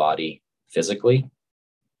interfacing with the body physically,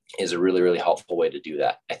 is a really, really helpful way to do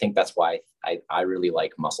that. I think that's why I really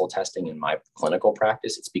like muscle testing in my clinical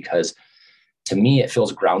practice. It's because to me, it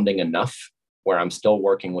feels grounding enough where I'm still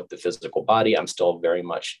working with the physical body. I'm still very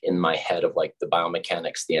much in my head of like the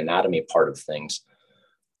biomechanics, the anatomy part of things,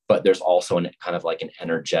 but there's also kind of like an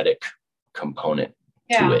energetic component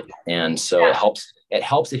to it. And so it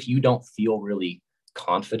helps if you don't feel really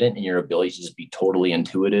confident in your ability to just be totally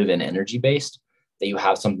intuitive and energy based, that you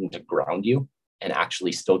have something to ground you and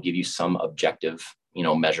actually still give you some objective,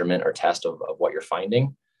 measurement or test of what you're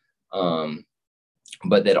finding.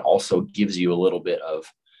 But that also gives you a little bit of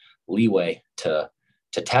leeway to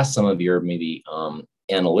test some of your maybe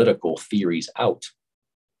analytical theories out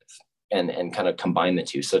and kind of combine the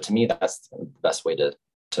two. So to me, that's the best way to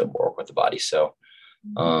work with the body. So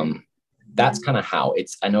that's kind of how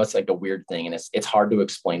I know it's like a weird thing, and it's hard to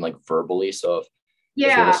explain like verbally. So if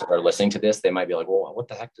your listeners are listening to this, they might be like, well, what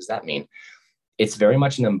the heck does that mean? It's very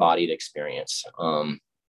much an embodied experience.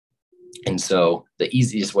 And so the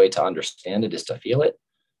easiest way to understand it is to feel it.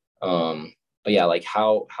 But yeah, like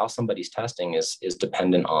how somebody's testing is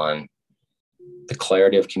dependent on the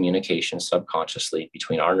clarity of communication subconsciously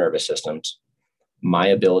between our nervous systems, my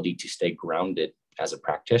ability to stay grounded as a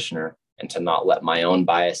practitioner and to not let my own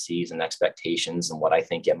biases and expectations and what I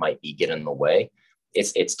think it might be get in the way.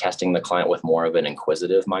 It's testing the client with more of an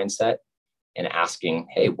inquisitive mindset and asking,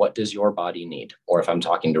 hey, what does your body need? Or if I'm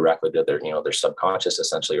talking directly to their subconscious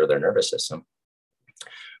essentially, or their nervous system,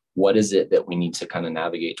 what is it that we need to kind of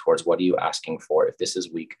navigate towards? What are you asking for? If this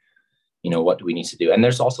is weak, what do we need to do? And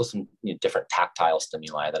there's also some different tactile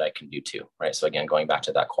stimuli that I can do too, right? So again, going back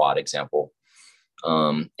to that quad example,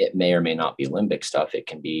 it may or may not be limbic stuff. It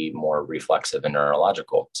can be more reflexive and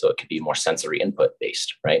neurological. So it could be more sensory input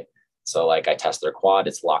based, right? So like I test their quad,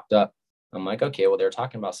 it's locked up. I'm like, okay, well, they're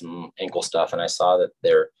talking about some ankle stuff. And I saw that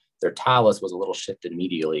their talus was a little shifted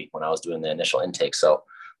medially when I was doing the initial intake. So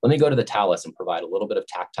let me go to the talus and provide a little bit of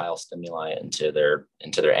tactile stimuli into their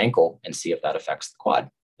ankle and see if that affects the quad.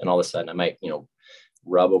 And all of a sudden I might,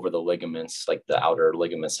 rub over the ligaments, like the outer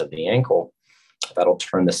ligaments of the ankle. That'll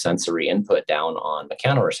turn the sensory input down on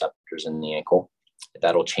mechanoreceptors in the ankle.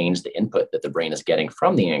 That'll change the input that the brain is getting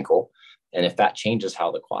from the ankle. And if that changes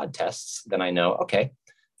how the quad tests, then I know, okay,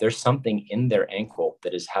 there's something in their ankle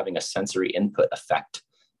that is having a sensory input effect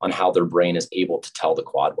on how their brain is able to tell the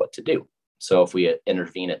quad what to do. So if we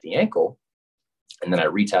intervene at the ankle and then I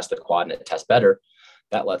retest the quad and it tests better,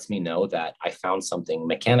 that lets me know that I found something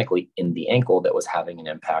mechanically in the ankle that was having an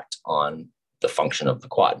impact on the function of the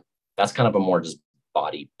quad. That's kind of a more just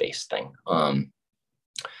body-based thing.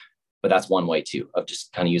 But that's one way too, of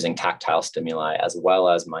just kind of using tactile stimuli as well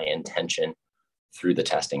as my intention through the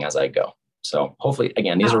testing as I go. So hopefully,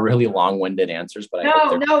 again, these are really long-winded answers, but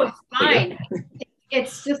no, it's fine.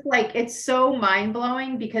 It's just like, it's so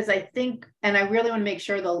mind-blowing because I think, and I really want to make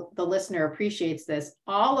sure the listener appreciates this,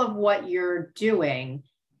 all of what you're doing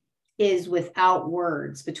is without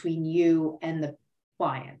words between you and the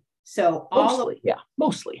client. So mostly,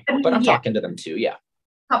 but I'm talking to them too. Yeah.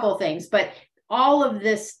 Couple of things, but all of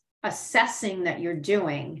this assessing that you're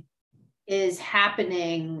doing is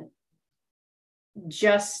happening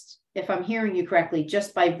just, if I'm hearing you correctly,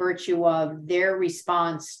 just by virtue of their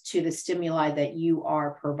response to the stimuli that you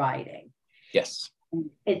are providing. Yes.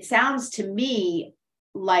 It sounds to me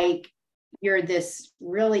like you're this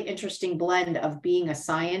really interesting blend of being a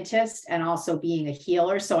scientist and also being a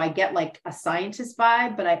healer. So I get like a scientist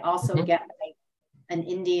vibe, but I also get like an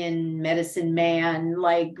Indian medicine man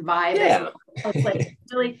like vibe. Yeah. It's like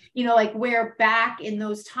really, like where back in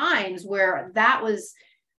those times where that was,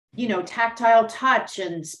 tactile touch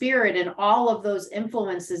and spirit and all of those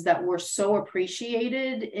influences that were so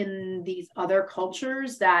appreciated in these other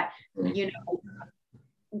cultures that,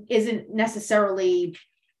 isn't necessarily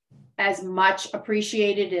as much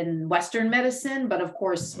appreciated in Western medicine. But of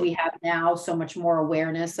course, we have now so much more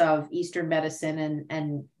awareness of Eastern medicine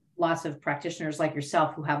and lots of practitioners like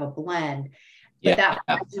yourself who have a blend. But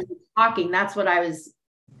that's what I was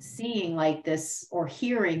seeing, like this, or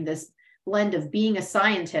hearing this blend of being a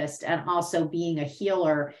scientist and also being a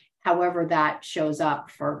healer, however that shows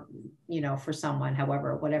up for someone,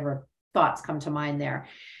 whatever thoughts come to mind there.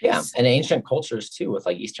 Yeah. And ancient cultures too, with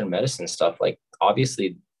like Eastern medicine stuff, like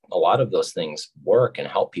obviously a lot of those things work and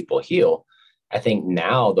help people heal. I think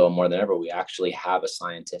now though, more than ever, we actually have a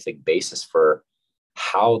scientific basis for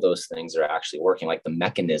how those things are actually working, like the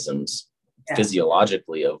mechanisms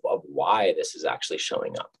physiologically of why this is actually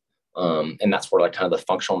showing up. And that's where like kind of the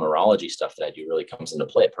functional neurology stuff that I do really comes into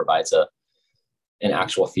play. It provides an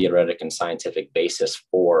actual theoretic and scientific basis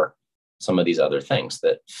for some of these other things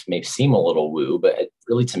that may seem a little woo, but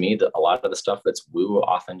really to me, a lot of the stuff that's woo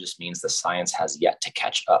often just means the science has yet to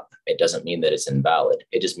catch up. It doesn't mean that it's invalid.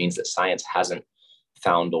 It just means that science hasn't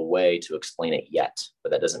found a way to explain it yet,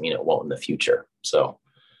 but that doesn't mean it won't in the future. So.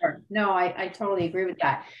 Sure. No, I totally agree with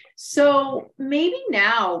that. So maybe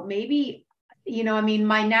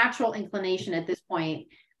my natural inclination at this point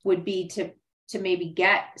would be to maybe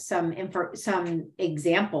get some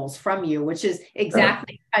examples from you, which is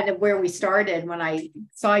exactly kind of where we started when I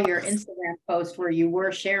saw your Instagram post where you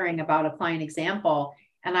were sharing about a client example.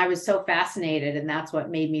 And I was so fascinated. And that's what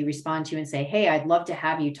made me respond to you and say, hey, I'd love to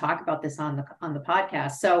have you talk about this on the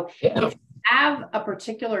podcast. So if you have a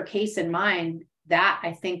particular case in mind, that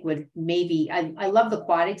I think would maybe, I love the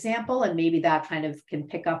quad example, and maybe that kind of can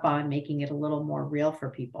pick up on making it a little more real for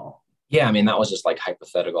people. Yeah, I mean, that was just like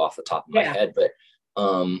hypothetical off the top of my head, but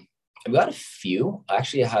I've got a few. I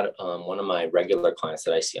actually had one of my regular clients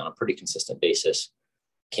that I see on a pretty consistent basis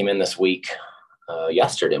came in this week,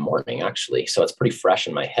 yesterday morning, actually. So it's pretty fresh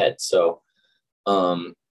in my head. So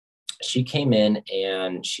she came in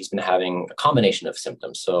and she's been having a combination of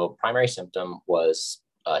symptoms. So primary symptom was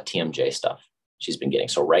TMJ stuff she's been getting.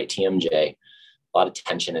 So right TMJ, a lot of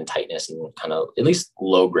tension and tightness and kind of at least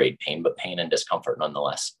low grade pain, but pain and discomfort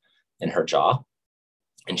nonetheless in her jaw.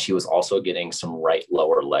 And she was also getting some right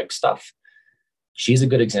lower leg stuff. She's a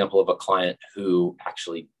good example of a client who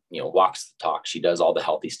actually, walks the talk. She does all the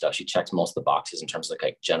healthy stuff. She checks most of the boxes in terms of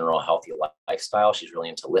like general healthy lifestyle. She's really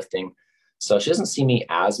into lifting. So she doesn't see me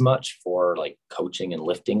as much for like coaching and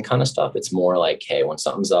lifting kind of stuff. It's more like, hey, when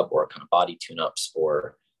something's up, or kind of body tune-ups,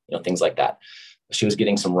 or, things like that. She was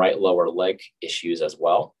getting some right lower leg issues as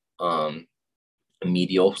well.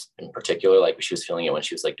 Medial in particular, like she was feeling it when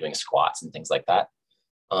she was like doing squats and things like that.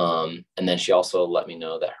 And then she also let me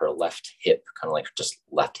know that her left hip, kind of like just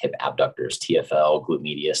left hip abductors, TFL, glute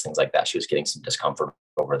medius, things like that. She was getting some discomfort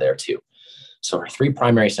over there too. So her three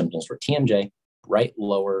primary symptoms were TMJ, right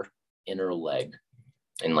lower inner leg,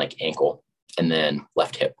 and like ankle, and then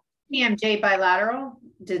left hip. TMJ bilateral?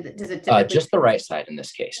 Does it typically... just the right side in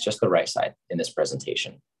this case, just the right side in this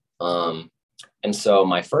presentation. And so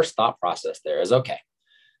my first thought process there is, okay,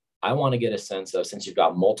 I want to get a sense of, since you've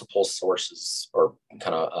got multiple sources or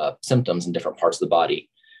kind of symptoms in different parts of the body,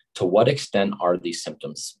 to what extent are these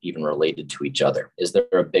symptoms even related to each other? Is there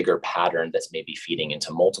a bigger pattern that's maybe feeding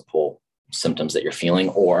into multiple symptoms that you're feeling,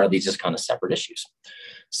 or are these just kind of separate issues?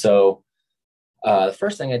 So the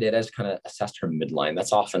first thing I did is kind of assessed her midline.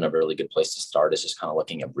 That's often a really good place to start, is just kind of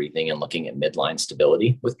looking at breathing and looking at midline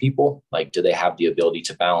stability with people. Like, do they have the ability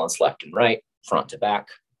to balance left and right, front to back?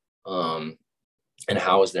 And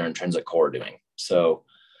how is their intrinsic core doing? So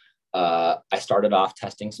I started off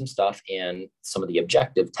testing some stuff, and some of the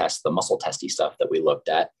objective tests, the muscle testy stuff that we looked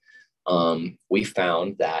at, we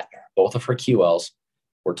found that both of her QLs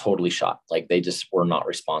were totally shot. Like, they just were not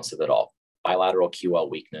responsive at all. Bilateral QL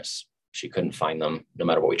weakness. She couldn't find them. No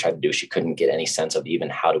matter what we tried to do, she couldn't get any sense of even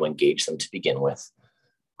how to engage them to begin with.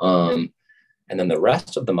 And then the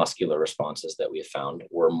rest of the muscular responses that we have found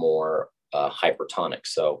were more hypertonic.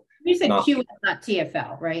 So you said QL, not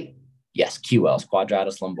TFL, right? Yes, QLs,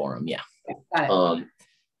 quadratus lumborum. Yeah. Got it.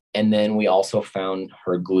 And then we also found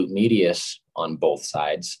her glute medius on both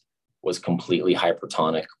sides was completely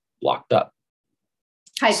hypertonic, blocked up.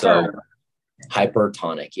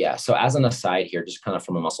 Hypertonic, yeah. So as an aside here, just kind of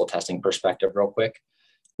from a muscle testing perspective real quick,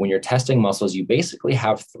 when you're testing muscles, you basically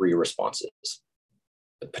have three responses,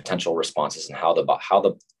 the potential responses, and how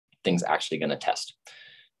the thing's actually going to test.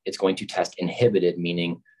 It's going to test inhibited,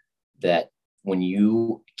 meaning that when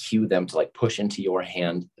you cue them to like push into your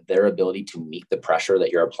hand, their ability to meet the pressure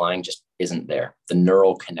that you're applying just isn't there. The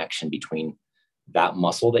neural connection between that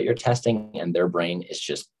muscle that you're testing and their brain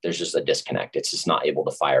is there's just a disconnect. It's just not able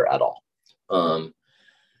to fire at all.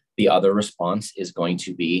 The other response is going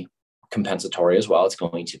to be compensatory as well. It's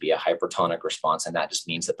going to be a hypertonic response. And that just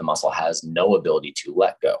means that the muscle has no ability to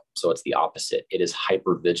let go. So it's the opposite. It is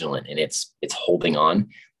hypervigilant, and it's holding on.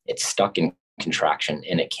 It's stuck in contraction,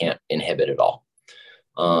 and it can't inhibit at all.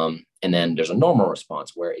 And then there's a normal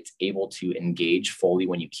response where it's able to engage fully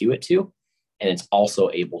when you cue it to, and it's also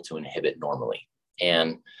able to inhibit normally.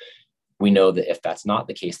 And we know that if that's not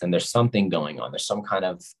the case, then there's something going on. There's some kind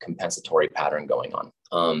of compensatory pattern going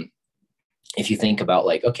on. If you think about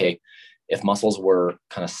like, okay, if muscles were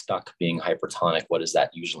kind of stuck being hypertonic, what does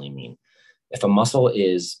that usually mean? If a muscle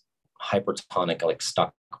is hypertonic, like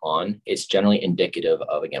stuck on, it's generally indicative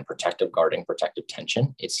of, again, protective guarding, protective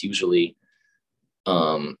tension. It's usually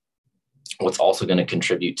what's also going to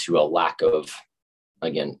contribute to a lack of,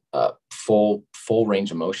 again, full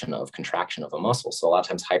range of motion of contraction of a muscle. So a lot of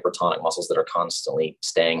times hypertonic muscles that are constantly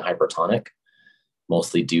staying hypertonic,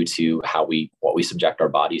 mostly due to what we subject our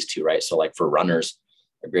bodies to, right? So like for runners,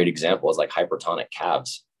 a great example is like hypertonic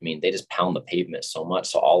calves. I mean, they just pound the pavement so much.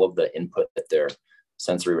 So all of the input that their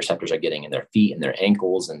sensory receptors are getting in their feet and their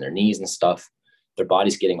ankles and their knees and stuff, their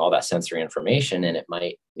body's getting all that sensory information. And it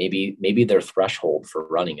might, maybe their threshold for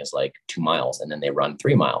running is like 2 miles, and then they run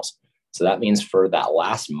 3 miles. So that means for that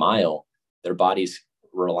last mile, their body's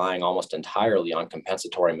relying almost entirely on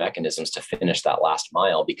compensatory mechanisms to finish that last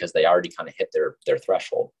mile because they already kind of hit their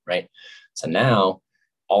threshold, right? So now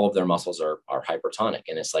all of their muscles are hypertonic.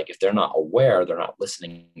 And it's like, if they're not aware, they're not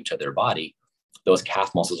listening to their body, those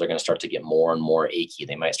calf muscles are going to start to get more and more achy.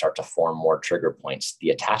 They might start to form more trigger points. The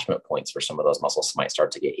attachment points for some of those muscles might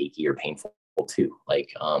start to get achy or painful too,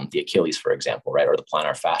 like the Achilles, for example, right? Or the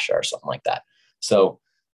plantar fascia or something like that. So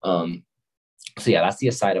yeah, that's the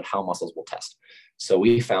aside of how muscles will test. So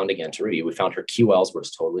we found, again, to review, we found her QLs were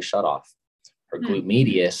just totally shut off. Her glute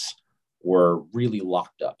medius were really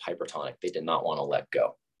locked up, hypertonic. They did not want to let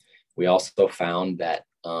go. We also found that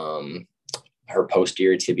her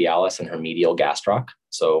posterior tibialis and her medial gastroc,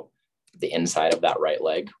 so the inside of that right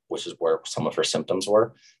leg, which is where some of her symptoms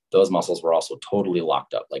were, those muscles were also totally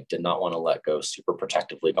locked up, like did not want to let go, super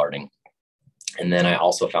protectively guarding. And then I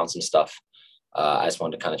also found some stuff. I just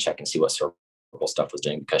wanted to kind of check and see what cervical stuff was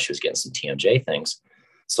doing because she was getting some TMJ things.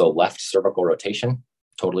 So left cervical rotation,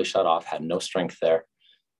 totally shut off, had no strength there.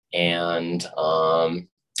 And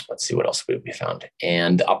let's see what else we found.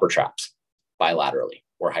 And the upper traps bilaterally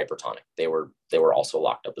were hypertonic. They were also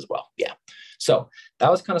locked up as well. Yeah. So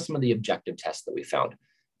that was kind of some of the objective tests that we found.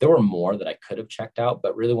 There were more that I could have checked out,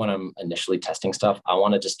 but really when I'm initially testing stuff, I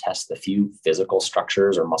want to just test the few physical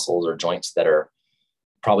structures or muscles or joints that are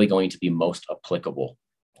probably going to be most applicable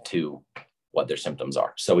to what their symptoms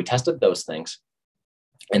are. So we tested those things,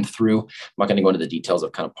 and I'm not going to go into the details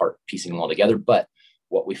of kind of piecing them all together, but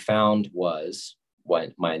what we found was,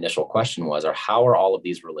 what my initial question was, how are all of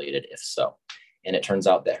these related, if so? And it turns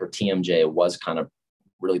out that her TMJ was kind of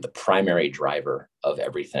really the primary driver of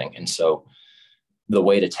everything. And so the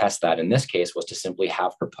way to test that in this case was to simply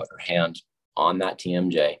have her put her hand on that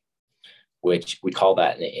TMJ, which we call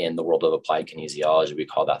that in the world of applied kinesiology, we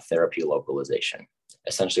call that therapy localization.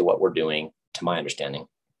 Essentially what we're doing, to my understanding,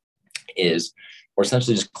 is we're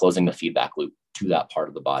essentially just closing the feedback loop to that part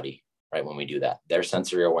of the body, right? When we do that, their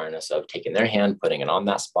sensory awareness of taking their hand, putting it on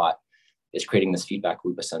that spot is creating this feedback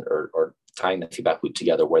loop, or tying the feedback loop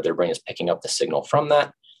together where their brain is picking up the signal from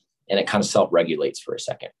that, and it kind of self-regulates for a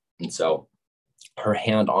second. And so her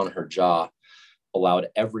hand on her jaw allowed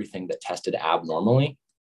everything that tested abnormally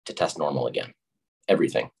to test normal again.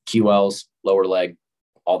 Everything, QLs, lower leg,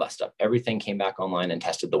 all that stuff, everything came back online and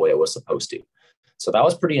tested the way it was supposed to. So that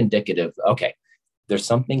was pretty indicative. Okay, there's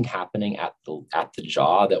something happening at the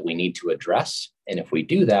jaw that we need to address. And if we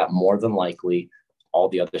do that, more than likely, all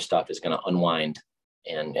the other stuff is going to unwind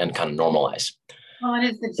and kind of normalize. Well, and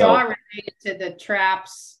is the jaw related to the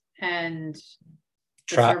traps and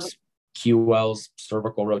traps, QLs,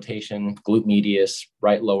 cervical rotation, glute medius,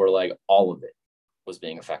 right lower leg, all of it was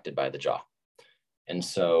being affected by the jaw. And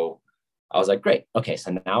so I was like, great. Okay.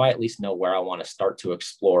 So now I at least know where I want to start to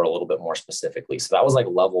explore a little bit more specifically. So that was like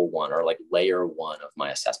level one, or like layer one of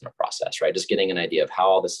my assessment process, right? Just getting an idea of how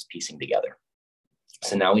all this is piecing together.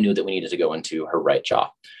 So now we knew that we needed to go into her right jaw.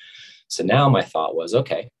 So now my thought was,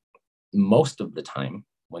 okay, most of the time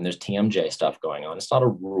when there's TMJ stuff going on, it's not a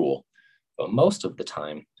rule, but most of the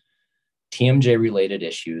time, TMJ related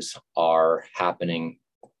issues are happening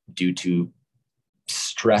due to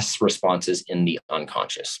stress responses in the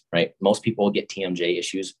unconscious, right? Most people get TMJ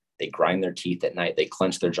issues. They grind their teeth at night. They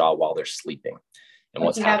clench their jaw while they're sleeping. And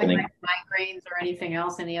what's happening? Like migraines or anything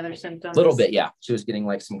else? Any other symptoms? A little bit, yeah. She was getting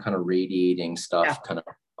like some kind of radiating stuff kind of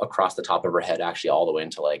across the top of her head, actually all the way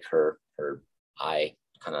into like her eye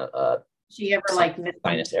kind of she ever like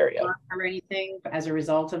sinus area or anything as a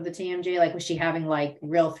result of the TMJ? Like, was she having like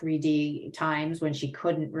real 3D times when she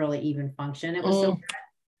couldn't really even function? It was so bad.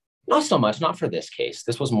 Not so much, not for this case.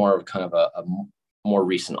 This was more of kind of a more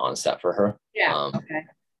recent onset for her. Yeah. Okay.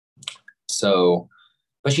 So,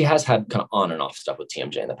 but she has had kind of on and off stuff with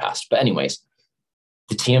TMJ in the past. But anyways,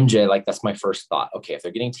 the TMJ, like that's my first thought. Okay, if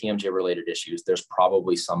they're getting TMJ related issues, there's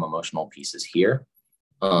probably some emotional pieces here.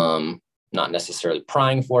 Not necessarily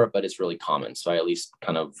prying for it, but it's really common. So I at least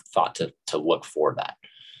kind of thought to look for that.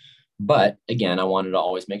 But again, I wanted to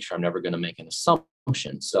always make sure I'm never going to make an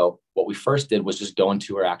assumption. So what we first did was just go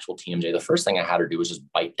into her actual TMJ. The first thing I had her do was just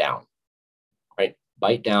bite down, right?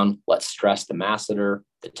 Bite down, let's stress the masseter,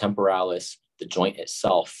 the temporalis, the joint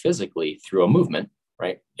itself physically through a movement,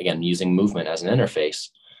 right? Again, using movement as an interface.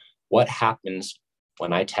 What happens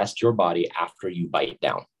when I test your body after you bite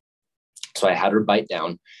down? So I had her bite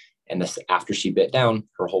down, and after she bit down,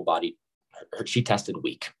 her whole body, she tested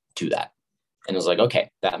weak to that. And it was like, okay,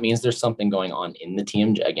 that means there's something going on in the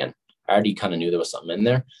TMJ. Again, I already kind of knew there was something in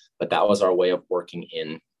there, but that was our way of working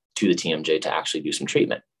in to the TMJ to actually do some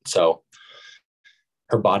treatment. So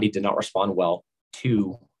her body did not respond well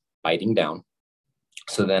to biting down.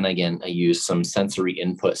 So then again, I used some sensory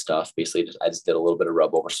input stuff. Basically, I just did a little bit of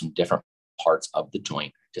rub over some different parts of the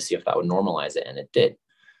joint to see if that would normalize it. And it did.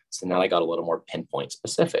 So now I got a little more pinpoint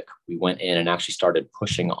specific. We went in and actually started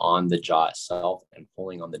pushing on the jaw itself and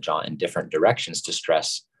pulling on the jaw in different directions to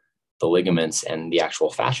stress the ligaments and the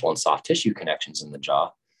actual fascial and soft tissue connections in the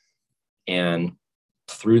jaw. And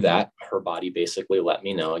through that, her body basically let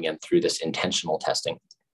me know, again, through this intentional testing,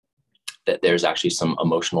 that there's actually some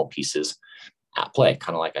emotional pieces at play,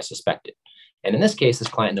 kind of like I suspected. And in this case, this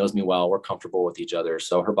client knows me well. We're comfortable with each other.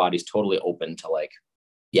 So her body's totally open to like,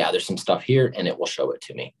 yeah, there's some stuff here and it will show it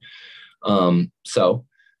to me. So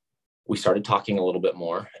we started talking a little bit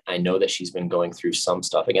more. I know that she's been going through some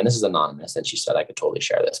stuff. Again, this is anonymous, and she said I could totally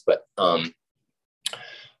share this, but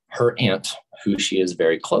her aunt, who she is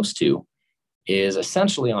very close to, is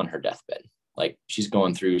essentially on her deathbed. Like, she's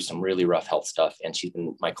going through some really rough health stuff. And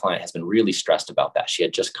my client has been really stressed about that. She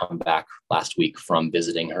had just come back last week from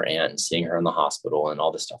visiting her aunt and seeing her in the hospital, and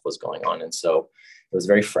all this stuff was going on. And so it was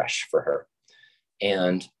very fresh for her.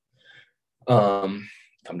 And come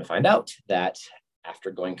to find out that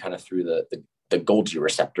after going kind of through the Golgi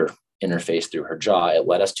receptor interface through her jaw, it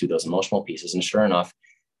led us to those emotional pieces. And sure enough,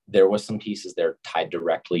 there was some pieces there tied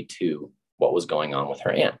directly to what was going on with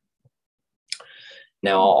her aunt.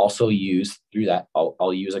 Now, I'll also use through that,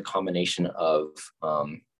 I'll use a combination of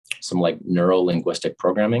some like neuro-linguistic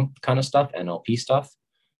programming kind of stuff, NLP stuff,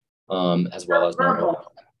 as well as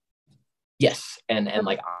yes, and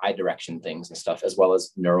like eye direction things and stuff, as well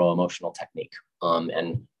as neuro-emotional technique,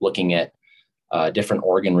 and looking at different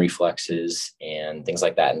organ reflexes and things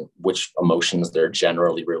like that, and which emotions they're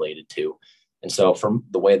generally related to. And so from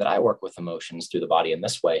the way that I work with emotions through the body in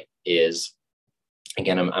this way is,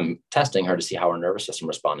 again, I'm testing her to see how her nervous system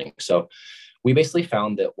responding. So we basically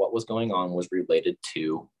found that what was going on was related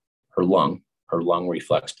to her lung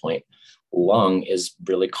reflex point. Lung is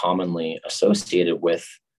really commonly associated with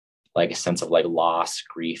like a sense of like loss,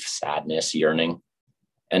 grief, sadness, yearning.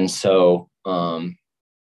 And so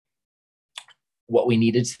what we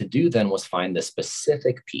needed to do then was find the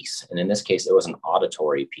specific piece. And in this case, it was an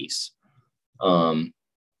auditory piece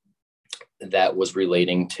that was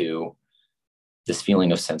relating to this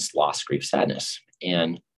feeling of sense, loss, grief, sadness.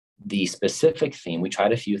 And the specific theme, we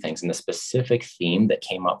tried a few things, and the specific theme that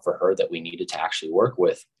came up for her that we needed to actually work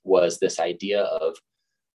with was this idea of,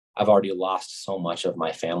 I've already lost so much of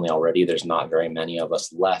my family already. There's not very many of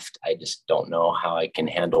us left. I just don't know how I can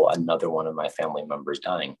handle another one of my family members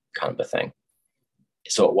dying, kind of a thing.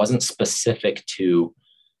 So it wasn't specific to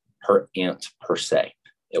her aunt per se.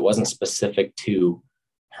 It wasn't specific to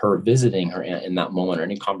her visiting her aunt in that moment or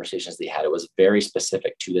any conversations they had. It was very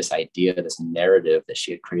specific to this idea, this narrative that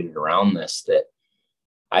she had created around this, that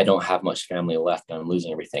I don't have much family left and I'm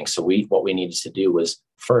losing everything. So what we needed to do was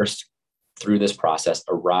first, through this process,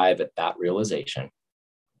 arrive at that realization.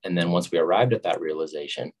 And then once we arrived at that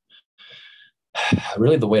realization,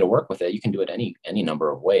 really the way to work with it, you can do it any number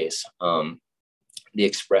of ways. The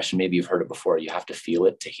expression, maybe you've heard it before, you have to feel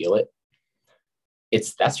it to heal it.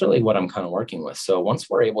 That's really what I'm kind of working with. So once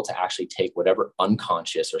we're able to actually take whatever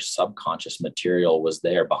unconscious or subconscious material was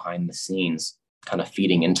there behind the scenes, kind of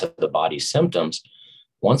feeding into the body's symptoms,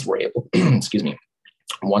 once we're able,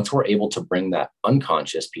 once we're able to bring that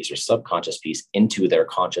unconscious piece or subconscious piece into their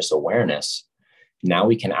conscious awareness, now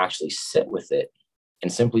we can actually sit with it and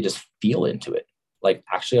simply just feel into it, like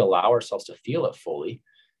actually allow ourselves to feel it fully.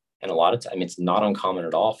 And a lot of time, it's not uncommon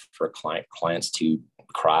at all for clients to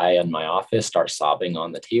cry in my office, start sobbing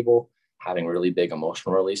on the table, having really big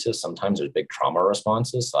emotional releases. Sometimes there's big trauma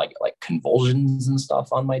responses, like convulsions and stuff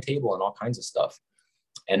on my table and all kinds of stuff.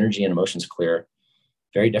 Energy and emotions clear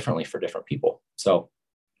very differently for different people. So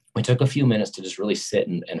we took a few minutes to just really sit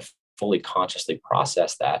and fully consciously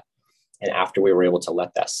process that. And after we were able to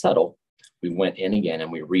let that settle, we went in again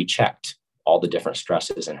and we rechecked all the different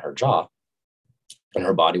stresses in her jaw. And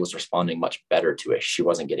her body was responding much better to it. She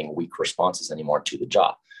wasn't getting weak responses anymore to the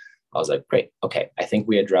jaw. I was like, great. Okay. I think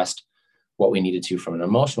we addressed what we needed to from an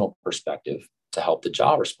emotional perspective to help the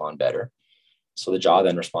jaw respond better. So the jaw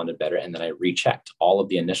then responded better. And then I rechecked all of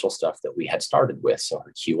the initial stuff that we had started with. So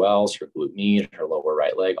her QLs, her glute med, her lower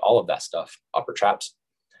right leg, all of that stuff, upper traps.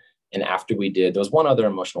 And after we did, there was one other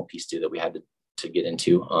emotional piece too that we had to get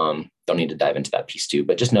into. Don't need to dive into that piece too,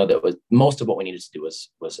 but just know that most of what we needed to do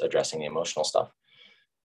was addressing the emotional stuff.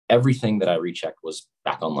 Everything that I rechecked was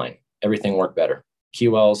back online. Everything worked better.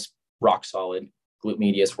 QLs, rock solid. Glute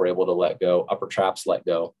medius were able to let go. Upper traps let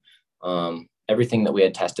go. Everything that we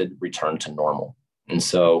had tested returned to normal. And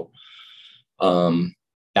so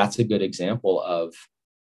that's a good example of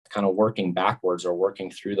kind of working backwards or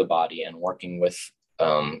working through the body and working with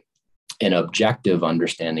an objective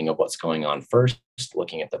understanding of what's going on first,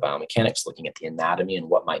 looking at the biomechanics, looking at the anatomy and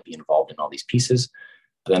what might be involved in all these pieces,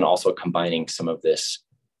 but then also combining some of this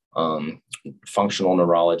functional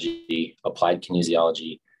neurology, applied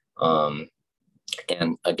kinesiology,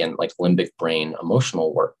 and again, like limbic brain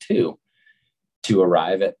emotional work too, to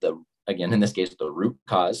arrive at the, again, in this case, the root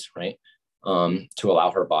cause, right? To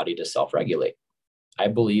allow her body to self-regulate. I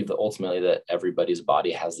believe that ultimately that everybody's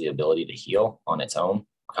body has the ability to heal on its own,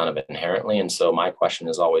 kind of inherently. And so my question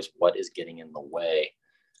is always, what is getting in the way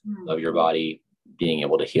of your body being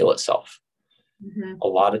able to heal itself? Mm-hmm. A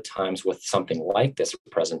lot of times with something like this, a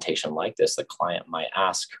presentation like this, the client might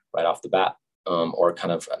ask right off the bat, or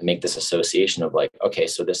kind of make this association of like, okay,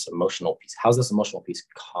 so this emotional piece, how's this emotional piece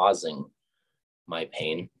causing my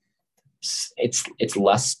pain? It's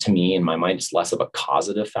less, to me in my mind, it's less of a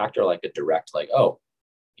causative factor, like a direct, like, oh,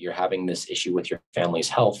 you're having this issue with your family's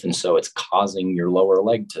health, and so it's causing your lower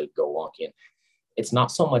leg to go wonky. And it's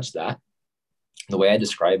not so much that. The way I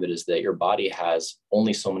describe it is that your body has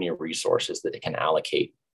only so many resources that it can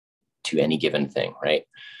allocate to any given thing, right?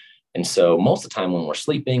 And so most of the time when we're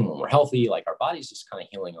sleeping, when we're healthy, like our body's just kind of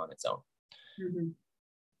healing on its own. Mm-hmm.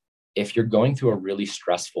 If you're going through a really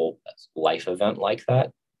stressful life event like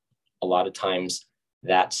that, a lot of times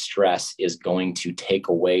that stress is going to take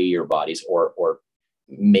away your body's or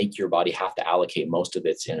make your body have to allocate most of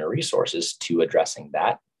its inner resources to addressing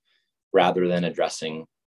that rather than addressing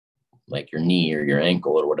like your knee or your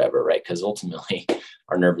ankle or whatever, right? Because ultimately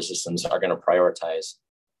our nervous systems are going to prioritize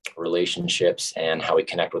relationships and how we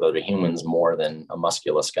connect with other humans more than a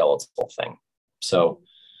musculoskeletal thing. So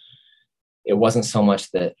it wasn't so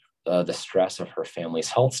much that the stress of her family's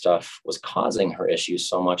health stuff was causing her issues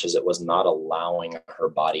so much as it was not allowing her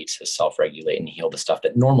body to self-regulate and heal the stuff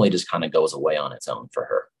that normally just kind of goes away on its own for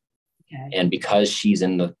her. Okay. And because she's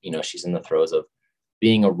in the throes of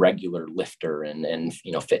being a regular lifter and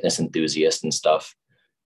fitness enthusiast and stuff,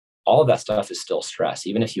 all of that stuff is still stress.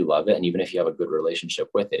 Even if you love it and even if you have a good relationship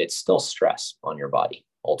with it, it's still stress on your body.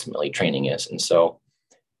 Ultimately, training is. And so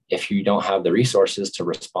if you don't have the resources to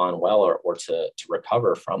respond well or to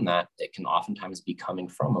recover from that, it can oftentimes be coming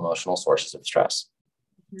from emotional sources of stress.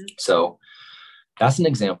 Mm-hmm. So that's an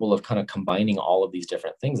example of kind of combining all of these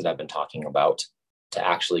different things that I've been talking about to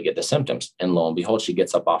actually get the symptoms. And lo and behold, she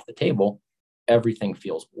gets up off the table. Everything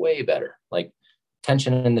feels way better. Like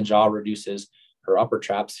tension in the jaw reduces. Her upper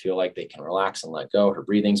traps feel like they can relax and let go. Her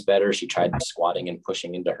breathing's better. She tried squatting and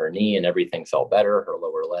pushing into her knee and everything felt better. Her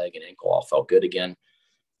lower leg and ankle all felt good again.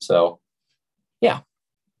 So, yeah.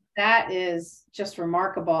 That is just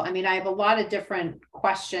remarkable. I mean, I have a lot of different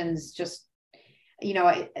questions. Just,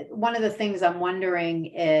 one of the things I'm wondering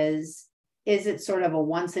is it sort of a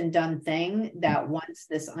once and done thing that once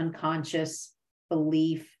this unconscious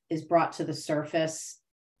belief is brought to the surface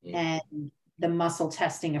and the muscle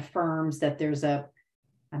testing affirms that there's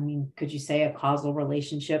could you say a causal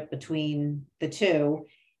relationship between the two?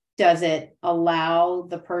 Does it allow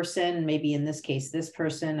the person, maybe in this case, this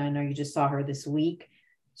person, I know you just saw her this week,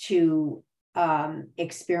 to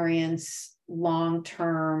experience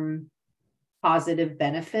long-term positive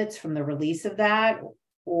benefits from the release of that?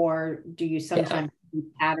 Or do you sometimes be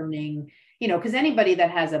patterning, because anybody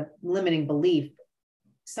that has a limiting belief,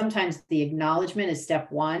 sometimes the acknowledgement is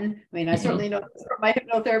step one. I mean, I certainly know from my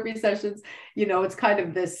hypnotherapy sessions, it's kind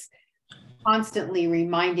of this constantly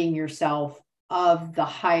reminding yourself of the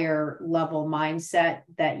higher level mindset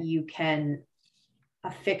that you can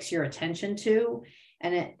affix your attention to.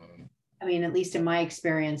 And at least in my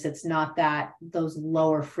experience, it's not that those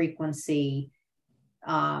lower frequency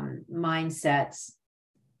mindsets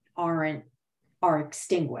are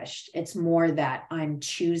extinguished. It's more that I'm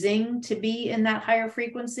choosing to be in that higher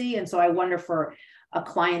frequency. And so I wonder for a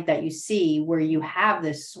client that you see where you have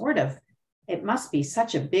this sort of, it must be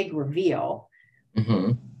such a big reveal.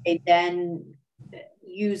 Mm-hmm. They then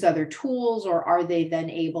use other tools, or are they then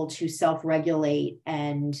able to self-regulate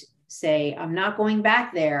and say, I'm not going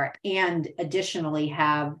back there, and additionally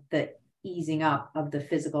have the easing up of the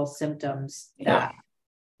physical symptoms that are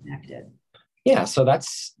connected? Yeah. So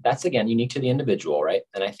that's again, unique to the individual, right?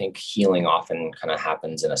 And I think healing often kind of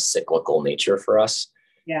happens in a cyclical nature for us.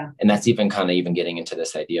 Yeah. And that's even getting into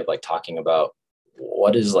this idea of like talking about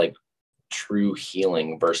what is like true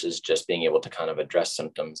healing versus just being able to kind of address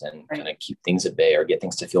symptoms and kind of keep things at bay or get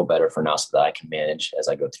things to feel better for now so that I can manage as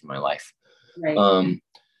I go through my life. Right.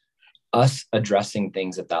 Us addressing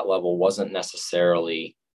things at that level wasn't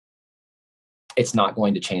necessarily, it's not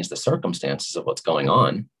going to change the circumstances of what's going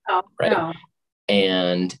on. Oh, right. No.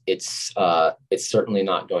 And it's certainly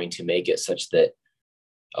not going to make it such that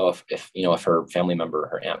oh, if her family member,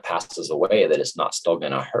 her aunt passes away, that it's not still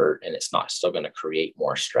going to hurt and it's not still going to create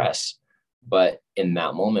more stress. But in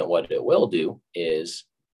that moment, what it will do is,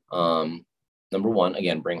 number one,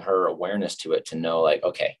 again, bring her awareness to it, to know like,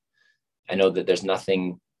 okay, I know that there's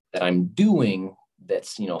nothing that I'm doing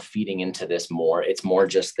that's, feeding into this more. It's more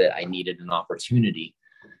just that I needed an opportunity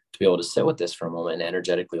to be able to sit with this for a moment and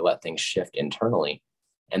energetically let things shift internally.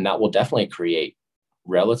 And that will definitely create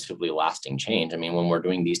relatively lasting change. I mean, when we're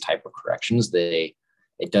doing these type of corrections, it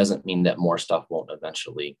doesn't mean that more stuff won't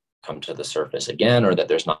eventually come to the surface again, or that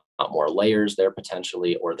there's not more layers there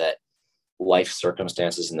potentially, or that life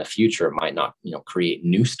circumstances in the future might not, create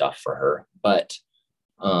new stuff for her. But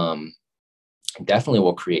definitely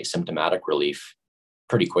will create symptomatic relief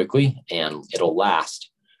pretty quickly, and it'll last.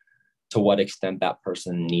 To what extent that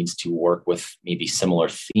person needs to work with maybe similar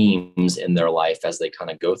themes in their life as they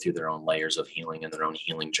kind of go through their own layers of healing and their own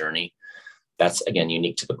healing journey, that's, again,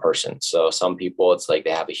 unique to the person. So some people, it's like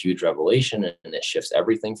they have a huge revelation and it shifts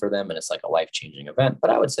everything for them, and it's like a life-changing event.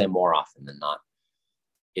 But I would say more often than not,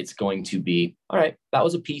 it's going to be, all right, that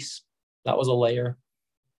was a piece, that was a layer.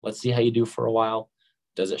 Let's see how you do for a while.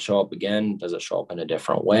 Does it show up again? Does it show up in a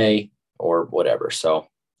different way, or whatever? So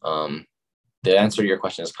the answer to your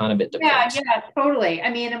question is kind of, it depends. Yeah, totally.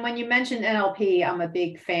 I mean, and when you mentioned NLP, I'm a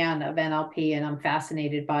big fan of NLP and I'm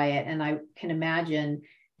fascinated by it. And I can imagine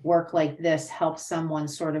work like this helps someone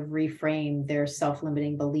sort of reframe their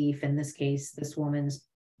self-limiting belief. In this case, this woman's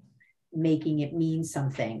making it mean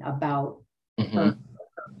something about her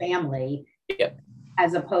family,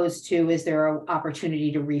 as opposed to, is there an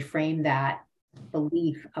opportunity to reframe that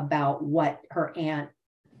belief about what her aunt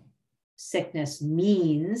sickness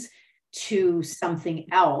means to something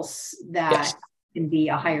else that can be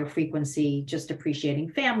a higher frequency, just appreciating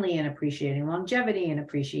family and appreciating longevity and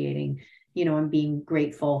appreciating, and being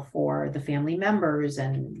grateful for the family members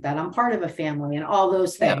and that I'm part of a family and all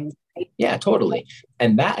those things. Yeah, totally.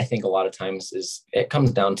 And that, I think, a lot of times it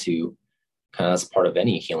comes down to, kind of as part of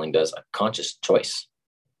any healing does, a conscious choice.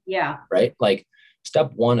 Yeah. Right. Like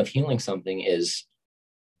step one of healing something is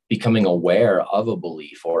becoming aware of a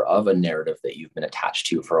belief or of a narrative that you've been attached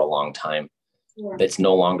to for a long time, that's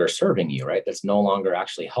no longer serving you, right? That's no longer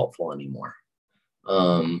actually helpful anymore.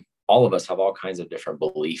 All of us have all kinds of different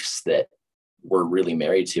beliefs that we're really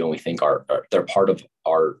married to, and we think they're part of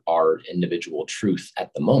our individual truth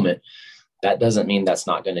at the moment. That doesn't mean that's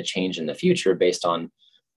not going to change in the future based on,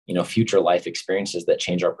 future life experiences that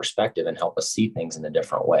change our perspective and help us see things in a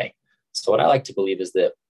different way. So what I like to believe is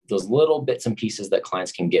that those little bits and pieces that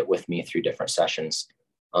clients can get with me through different sessions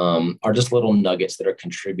are just little nuggets that are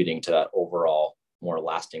contributing to that overall more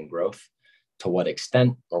lasting growth. To what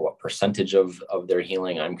extent or what percentage of their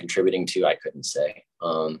healing I'm contributing to, I couldn't say.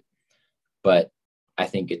 But I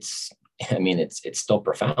think it's still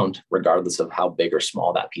profound, regardless of how big or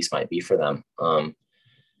small that piece might be for them. And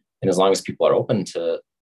as long as people are open to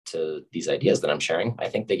these ideas that I'm sharing, I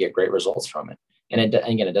think they get great results from it. And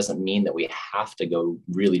again, it doesn't mean that we have to go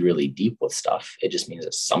really, really deep with stuff. It just means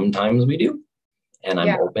that sometimes we do. And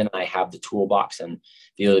I'm open. I have the toolbox and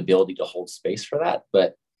the ability to hold space for that.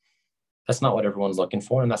 But that's not what everyone's looking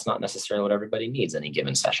for. And that's not necessarily what everybody needs any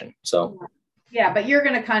given session. So yeah, but you're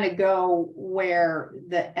going to kind of go where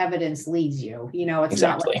the evidence leads you. It's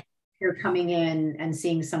exactly. Not like you're coming in and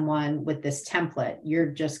seeing someone with this template. You're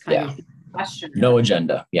just kind of questioning. No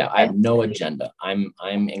agenda. Yeah, I have no agenda. I'm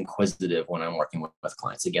inquisitive when I'm working with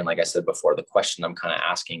clients. Again, like I said before, the question I'm kind of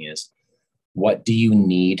asking is, what do you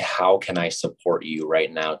need? How can I support you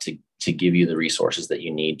right now to give you the resources that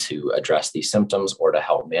you need to address these symptoms or to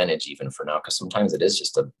help manage even for now? Because sometimes it is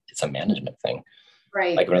just it's a management thing.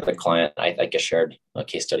 Right. Like another client, I shared a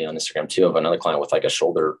case study on Instagram too of another client with like a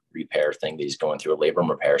shoulder repair thing that he's going through, a labrum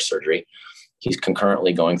repair surgery. He's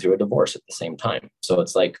concurrently going through a divorce at the same time. So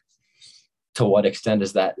it's like, to what extent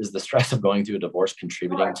is the stress of going through a divorce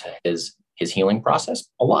contributing to his healing process?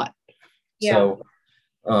 A lot. Yeah. So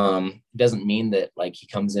it doesn't mean that like he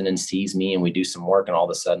comes in and sees me and we do some work and all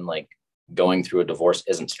of a sudden like going through a divorce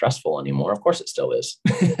isn't stressful anymore. Of course it still is,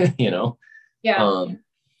 Yeah.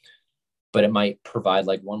 But it might provide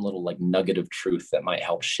like one little like nugget of truth that might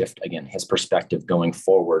help shift again his perspective going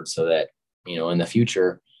forward, so that in the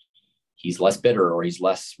future he's less bitter or he's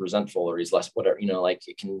less resentful or he's less whatever, like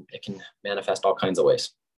it can manifest all kinds of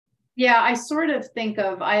ways. Yeah, I sort of think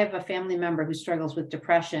of, I have a family member who struggles with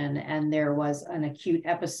depression, and there was an acute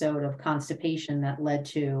episode of constipation that led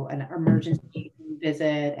to an emergency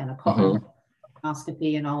visit and a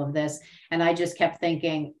colonoscopy and all of this. And I just kept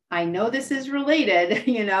thinking, I know this is related,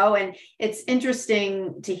 and it's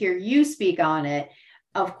interesting to hear you speak on it.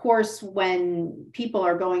 of course, when people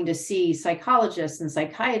are going to see psychologists and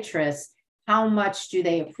psychiatrists, how much do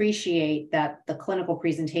they appreciate that the clinical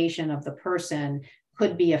presentation of the person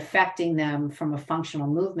could be affecting them from a functional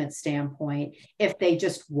movement standpoint if they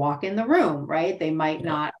just walk in the room, right? They might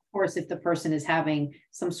not, of course, if the person is having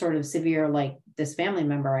some sort of severe, like this family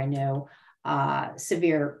member I know,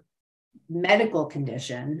 severe medical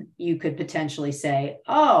condition, you could potentially say,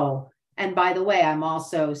 oh, and by the way, I'm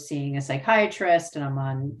also seeing a psychiatrist and I'm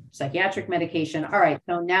on psychiatric medication. All right,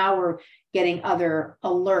 so now we're getting other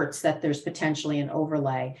alerts that there's potentially an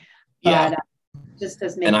overlay. But just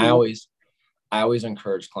does make and I always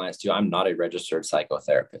encourage clients to, I'm not a registered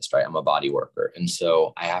psychotherapist, right? I'm a body worker. And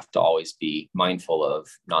so I have to always be mindful of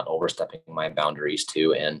not overstepping my boundaries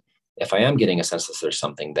too. And if I am getting a sense that there's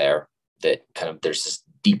something there that kind of, there's this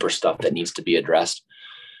deeper stuff that needs to be addressed,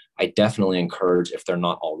 I definitely encourage, if they're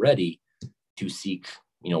not already, to seek,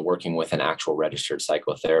 working with an actual registered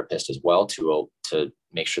psychotherapist as well to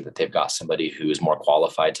make sure that they've got somebody who is more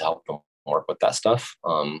qualified to help them work with that stuff,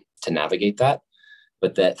 to navigate that.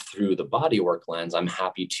 But that through the bodywork lens, I'm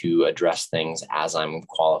happy to address things as I'm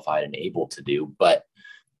qualified and able to do. But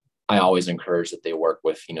I always encourage that they work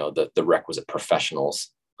with, the requisite professionals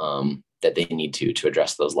that they need to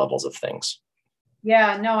address those levels of things.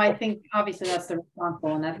 Yeah, no, I think obviously that's the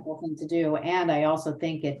responsible and ethical thing to do. And I also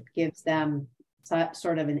think it gives them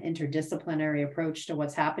sort of an interdisciplinary approach to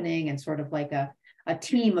what's happening and sort of like a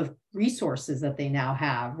team of resources that they now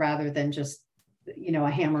have rather than just, a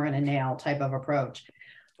hammer and a nail type of approach.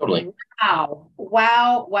 Totally.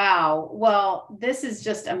 Wow. Well, this is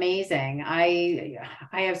just amazing. I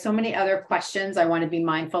have so many other questions. I want to be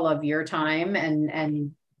mindful of your time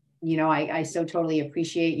and I so totally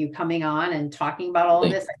appreciate you coming on and talking about all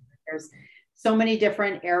of this. There's so many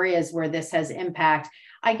different areas where this has impact.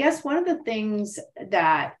 I guess one of the things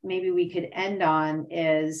that maybe we could end on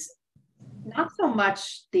is not so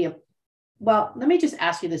much let me just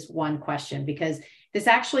ask you this one question, because this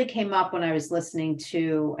actually came up when I was listening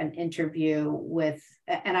to an interview with,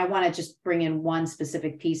 and I want to just bring in one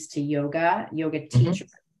specific piece to yoga teacher.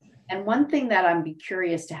 And one thing that I'm be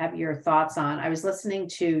curious to have your thoughts on, I was listening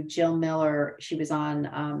to Jill Miller. She was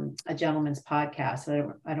on a gentleman's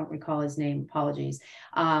podcast. I don't recall his name, apologies.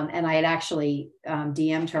 And I had actually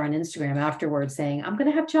DM'd her on Instagram afterwards saying, I'm going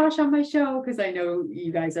to have Josh on my show because I know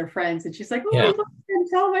you guys are friends. And she's like, oh,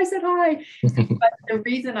 tell him I said hi. But the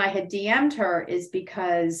reason I had DM'd her is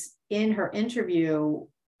because in her interview,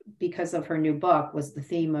 because of her new book was the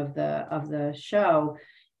theme of the show.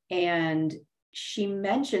 And she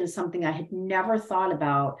mentioned something I had never thought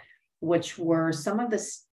about, which were some of the,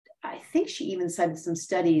 I think she even cited some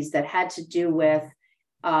studies that had to do with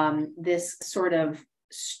this sort of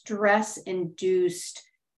stress-induced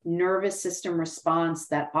nervous system response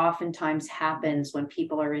that oftentimes happens when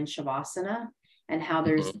people are in Shavasana, and how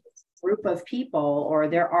there's a group of people, or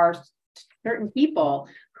there are certain people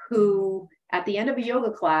who at the end of a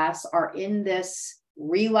yoga class are in this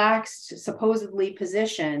relaxed, supposedly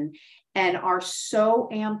position, and are so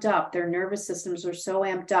amped up, their nervous systems are so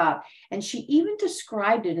amped up. And she even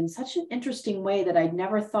described it in such an interesting way that I'd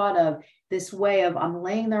never thought of, this way of I'm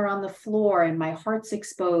laying there on the floor and my heart's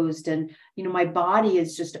exposed and, my body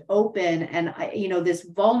is just open and, this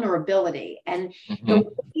vulnerability. And the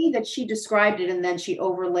way that she described it, and then she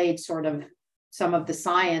overlaid sort of some of the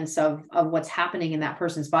science of what's happening in that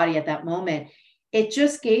person's body at that moment, it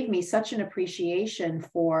just gave me such an appreciation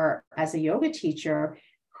for, as a yoga teacher,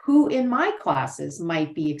 who in my classes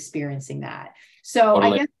might be experiencing that. So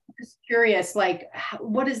totally. I guess I'm just curious, like,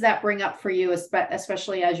 what does that bring up for you,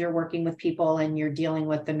 especially as you're working with people and you're dealing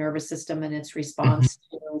with the nervous system and its response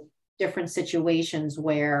to different situations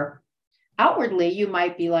where outwardly you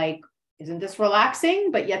might be like, isn't this relaxing?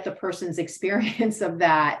 But yet the person's experience of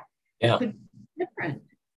that could be different.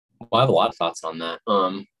 Well, I have a lot of thoughts on that.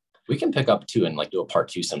 We can pick up too and like do a part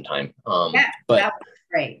 2 sometime. But that would be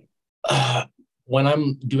great. When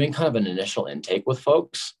I'm doing kind of an initial intake with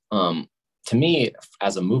folks, to me,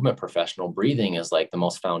 as a movement professional, breathing is like the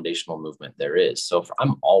most foundational movement there is. So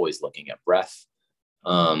I'm always looking at breath,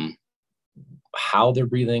 how they're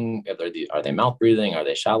breathing. Are they mouth breathing? Are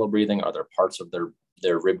they shallow breathing? Are there parts of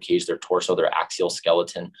their rib cage, their torso, their axial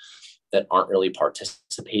skeleton that aren't really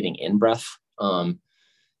participating in breath? And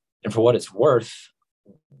for what it's worth,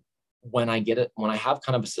 when I have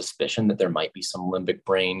kind of a suspicion that there might be some limbic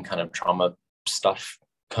brain kind of trauma stuff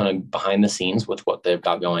kind of behind the scenes with what they've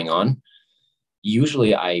got going on,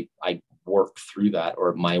 usually I work through that,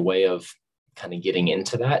 or my way of kind of getting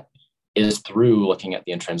into that is through looking at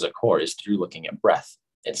the intrinsic core, is through looking at breath.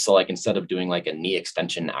 And so like, instead of doing like a knee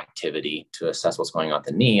extension activity to assess what's going on at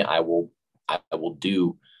the knee, I will I will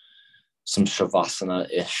do some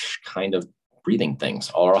shavasana-ish kind of breathing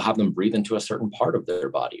things, or I'll have them breathe into a certain part of their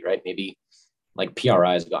body, right? Maybe like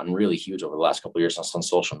PRI has gotten really huge over the last couple of years on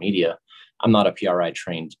social media. I'm not a PRI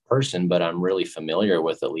trained person, but I'm really familiar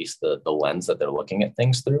with at least the lens that they're looking at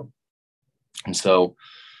things through. And so,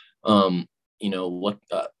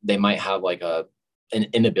 they might have like an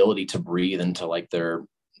inability to breathe into like their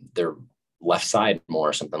left side more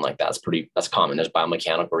or something like that. That's common. There's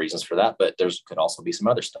biomechanical reasons for that, but could also be some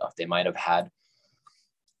other stuff. They might have had,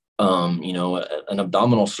 an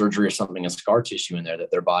abdominal surgery or something, a scar tissue in there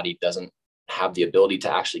that their body doesn't have the ability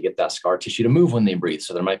to actually get that scar tissue to move when they breathe.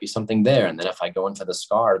 So there might be something there. And then if I go into the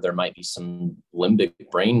scar, there might be some limbic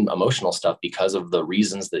brain emotional stuff because of the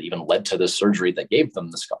reasons that even led to the surgery that gave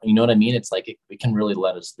them the scar. You know what I mean? It's like, it can really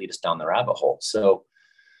lead us down the rabbit hole. So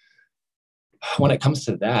when it comes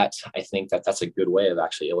to that, I think that that's a good way of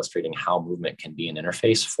actually illustrating how movement can be an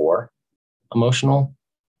interface for emotional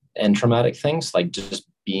and traumatic things, like just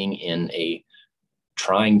being in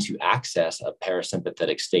trying to access a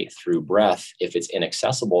parasympathetic state through breath. If it's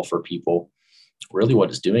inaccessible for people, really what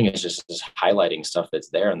it's doing is just highlighting stuff that's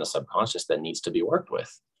there in the subconscious that needs to be worked with.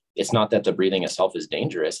 It's not that the breathing itself is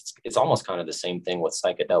dangerous. It's almost kind of the same thing with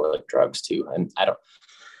psychedelic drugs too. And I'm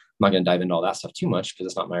not going to dive into all that stuff too much because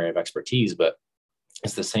it's not my area of expertise, but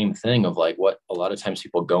it's the same thing of like what a lot of times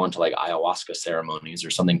people go into like ayahuasca ceremonies or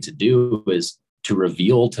something to do is to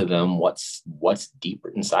reveal to them what's deeper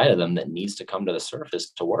inside of them that needs to come to the surface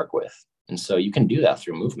to work with. And so you can do that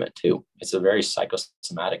through movement too. It's a very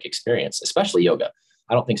psychosomatic experience, especially yoga.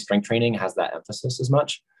 I don't think strength training has that emphasis as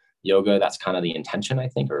much. Yoga, that's kind of the intention, I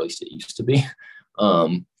think, or at least it used to be.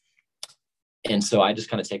 And so I just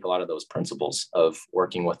kind of take a lot of those principles of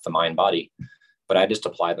working with the mind body, but I just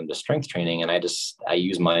apply them to strength training. And I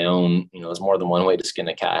use my own, there's more than one way to skin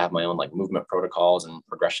a cat. I have my own like movement protocols and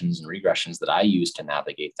progressions and regressions that I use to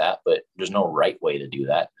navigate that, but there's no right way to do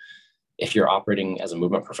that. If you're operating as a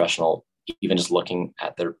movement professional, even just looking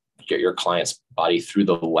at your client's body through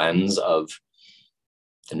the lens of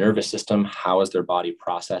the nervous system, how is their body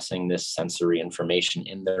processing this sensory information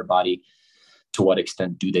in their body? To what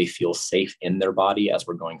extent do they feel safe in their body as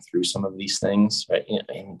we're going through some of these things, right?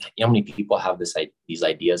 And how many people have these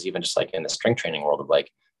ideas, even just like in the strength training world, of like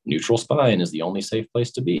neutral spine is the only safe place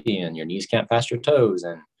to be, and your knees can't pass your toes,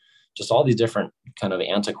 and just all these different kind of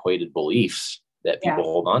antiquated beliefs that people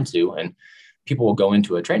hold on to. And people will go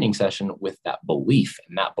into a training session with that belief,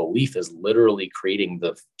 and that belief is literally creating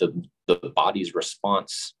the body's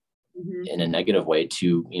response in a negative way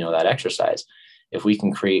to, that exercise. If we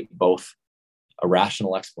can create both a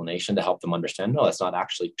rational explanation to help them understand, no, that's not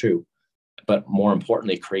actually true, but more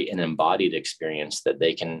importantly, create an embodied experience that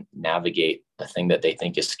they can navigate the thing that they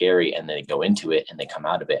think is scary, and they go into it and they come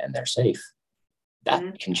out of it and they're safe.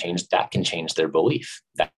 That can change their belief.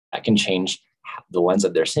 That can change the lens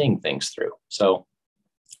that they're seeing things through. So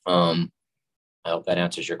I hope that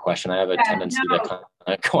answers your question. I have a tendency to kind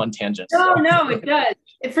of go on tangents. No, it does.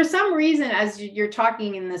 For some reason, as you're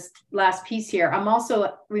talking in this last piece here, I'm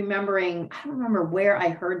also remembering, I don't remember where I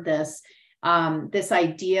heard this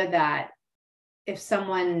idea that if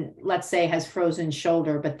someone, let's say, has frozen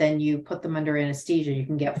shoulder, but then you put them under anesthesia, you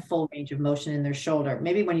can get full range of motion in their shoulder.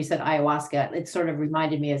 Maybe when you said ayahuasca, it sort of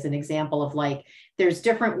reminded me as an example of like, there's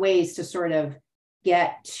different ways to sort of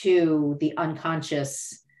get to the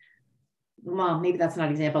unconscious. Well, maybe that's not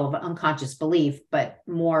an example of an unconscious belief, but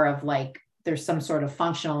more of like, there's some sort of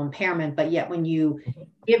functional impairment, but yet when you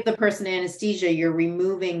give the person anesthesia, you're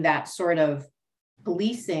removing that sort of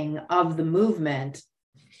policing of the movement.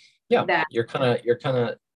 Yeah, you're kind of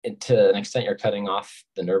to an extent, you're cutting off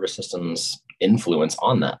the nervous system's influence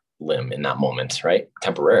on that limb in that moment, right?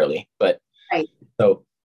 Temporarily, but right.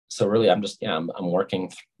 So really, I'm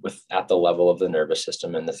working at the level of the nervous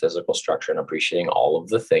system and the physical structure, and appreciating all of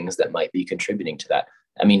the things that might be contributing to that.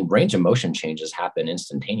 I mean, range of motion changes happen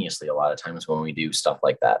instantaneously a lot of times when we do stuff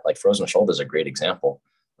like that. Like frozen shoulder is a great example.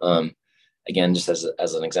 Again, just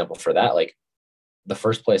as an example for that, like the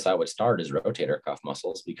first place I would start is rotator cuff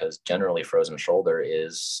muscles, because generally frozen shoulder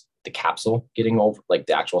is the capsule getting over, like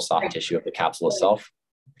the actual soft tissue of the capsule itself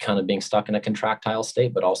kind of being stuck in a contractile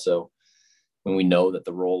state, but also when we know that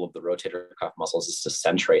the role of the rotator cuff muscles is to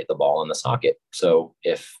centrate the ball in the socket. So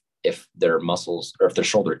if their muscles, or if their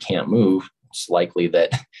shoulder can't move, it's likely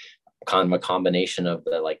that kind of a combination of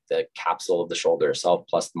the capsule of the shoulder itself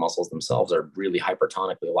plus the muscles themselves are really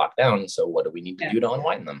hypertonically locked down. So what do we need to do to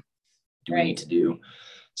unwind them? Do we need to do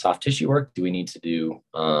soft tissue work? Do we need to do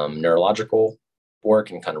neurological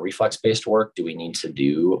work and kind of reflex-based work? Do we need to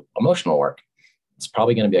do emotional work? It's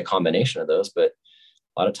probably going to be a combination of those, but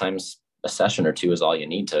a lot of times a session or two is all you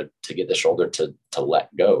need to get the shoulder to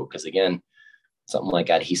let go. Because again, something like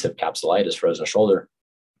adhesive capsulitis, frozen shoulder,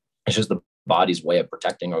 it's just the body's way of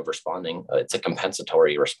protecting or responding. It's a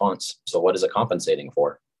compensatory response. So what is it compensating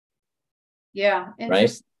for? Yeah.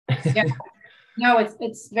 Right. Yeah. No,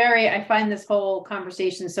 it's very, I find this whole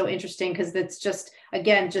conversation so interesting because it's just,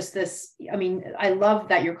 again, just this, I mean, I love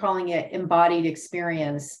that you're calling it embodied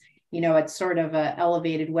experience. It's sort of a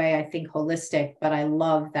elevated way, I think holistic, but I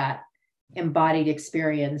love that embodied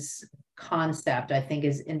experience concept. I think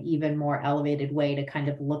is an even more elevated way to kind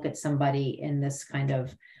of look at somebody in this kind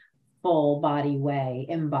of full body way,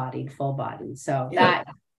 embodied, full body. So that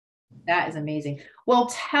is amazing. Well,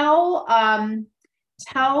 tell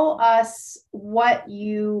us what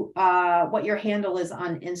your handle is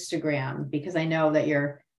on Instagram, because I know that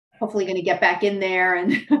you're hopefully going to get back in there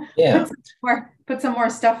and put some more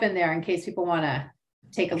stuff in there in case people want to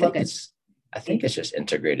take a look at. I think it's just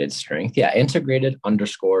integrated strength. Yeah.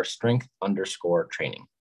 integrated_strength_training.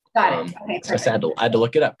 Got it. Okay, so I had to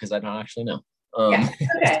look it up because I don't actually know. Okay.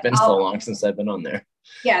 It's been so long since I've been on there.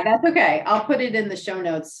 Yeah, that's okay. I'll put it in the show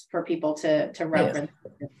notes for people to reference.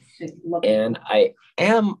 And I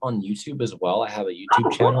am on YouTube as well. I have a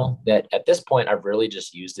YouTube channel that at this point, I've really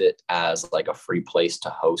just used it as like a free place to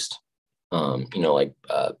host,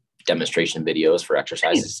 demonstration videos for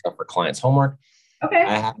exercises, stuff for clients' homework. Okay.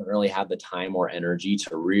 I haven't really had the time or energy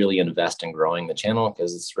to really invest in growing the channel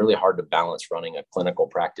because it's really hard to balance running a clinical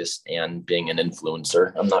practice and being an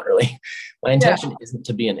influencer. My intention isn't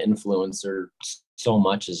to be an influencer so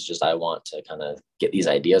much as just I want to kind of get these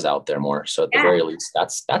ideas out there more. So at the very least,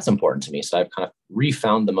 that's important to me. So I've kind of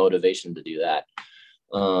refound the motivation to do that.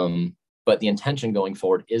 But the intention going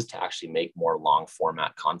forward is to actually make more long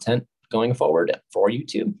format content going forward for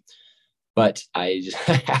YouTube. But I just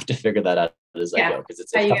have to figure that out as I go because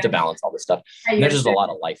it's tough to balance all this stuff. There's just a lot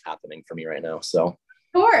of life happening for me right now. So of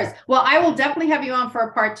course. Well, I will definitely have you on for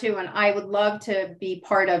a part 2, and I would love to be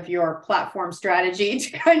part of your platform strategy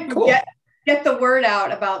to kind of get the word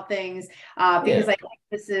out about things because I think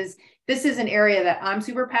this is an area that I'm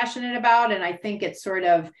super passionate about, and I think it sort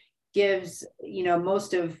of gives,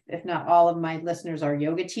 most of, if not all of my listeners are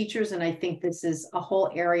yoga teachers, and I think this is a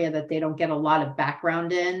whole area that they don't get a lot of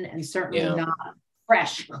background in, and certainly not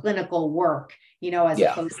fresh clinical work, as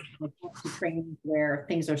opposed to training where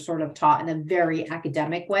things are sort of taught in a very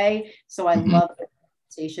academic way. So I love the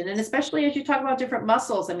conversation, and especially as you talk about different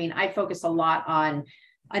muscles. I mean, I focus a lot on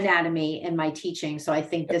anatomy in my teaching, so I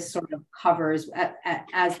think this sort of covers,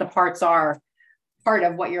 as the parts are part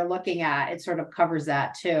of what you're looking at, it sort of covers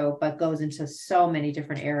that too, but goes into so many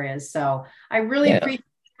different areas. So I really appreciate it.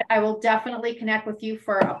 I will definitely connect with you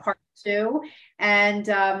for a part 2, and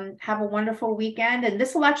have a wonderful weekend. And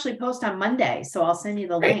this will actually post on Monday, so I'll send you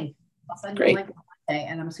the link. I'll send you the link on Monday,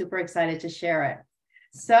 and I'm super excited to share it.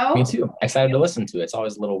 So me too. Excited to listen to it. It's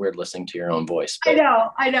always a little weird listening to your own voice. But...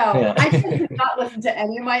 I know. Yeah. I tend to not listen to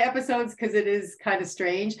any of my episodes because it is kind of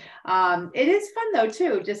strange. It is fun though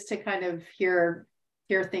too, just to kind of hear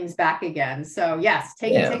things back again. So yes,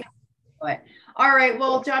 take it. All right.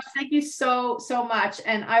 Well, Josh, thank you so much.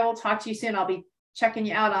 And I will talk to you soon. I'll be checking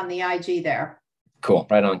you out on the IG there. Cool.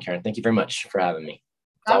 Right on, Karen. Thank you very much for having me.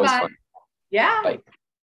 It's always fun. Yeah. Bye.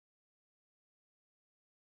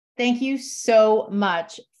 Thank you so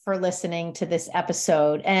much for listening to this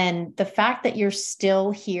episode. And the fact that you're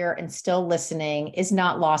still here and still listening is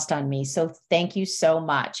not lost on me. So thank you so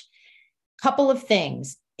much. Couple of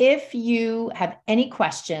things. If you have any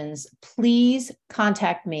questions, please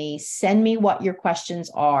contact me. Send me what your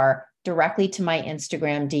questions are directly to my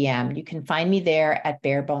Instagram DM. You can find me there at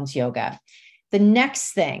Bare Bones Yoga. The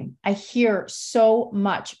next thing, I hear so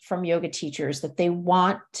much from yoga teachers that they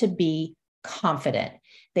want to be confident.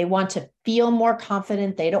 They want to feel more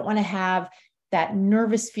confident. They don't want to have that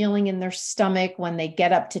nervous feeling in their stomach when they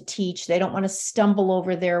get up to teach. They don't want to stumble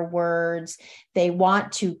over their words. They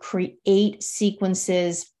want to create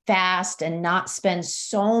sequences fast and not spend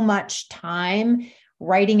so much time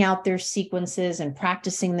writing out their sequences and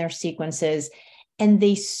practicing their sequences. And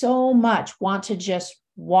they so much want to just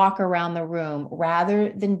walk around the room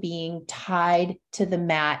rather than being tied to the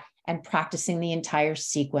mat and practicing the entire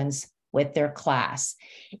sequence with their class.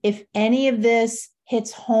 If any of this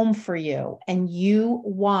hits home for you and you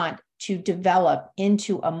want to develop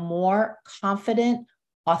into a more confident,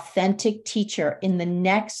 authentic teacher in the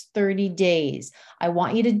next 30 days, I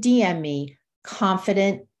want you to DM me,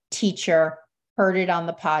 confident teacher, heard it on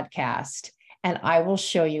the podcast, and I will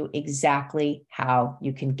show you exactly how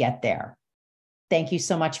you can get there. Thank you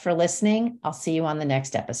so much for listening. I'll see you on the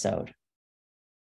next episode.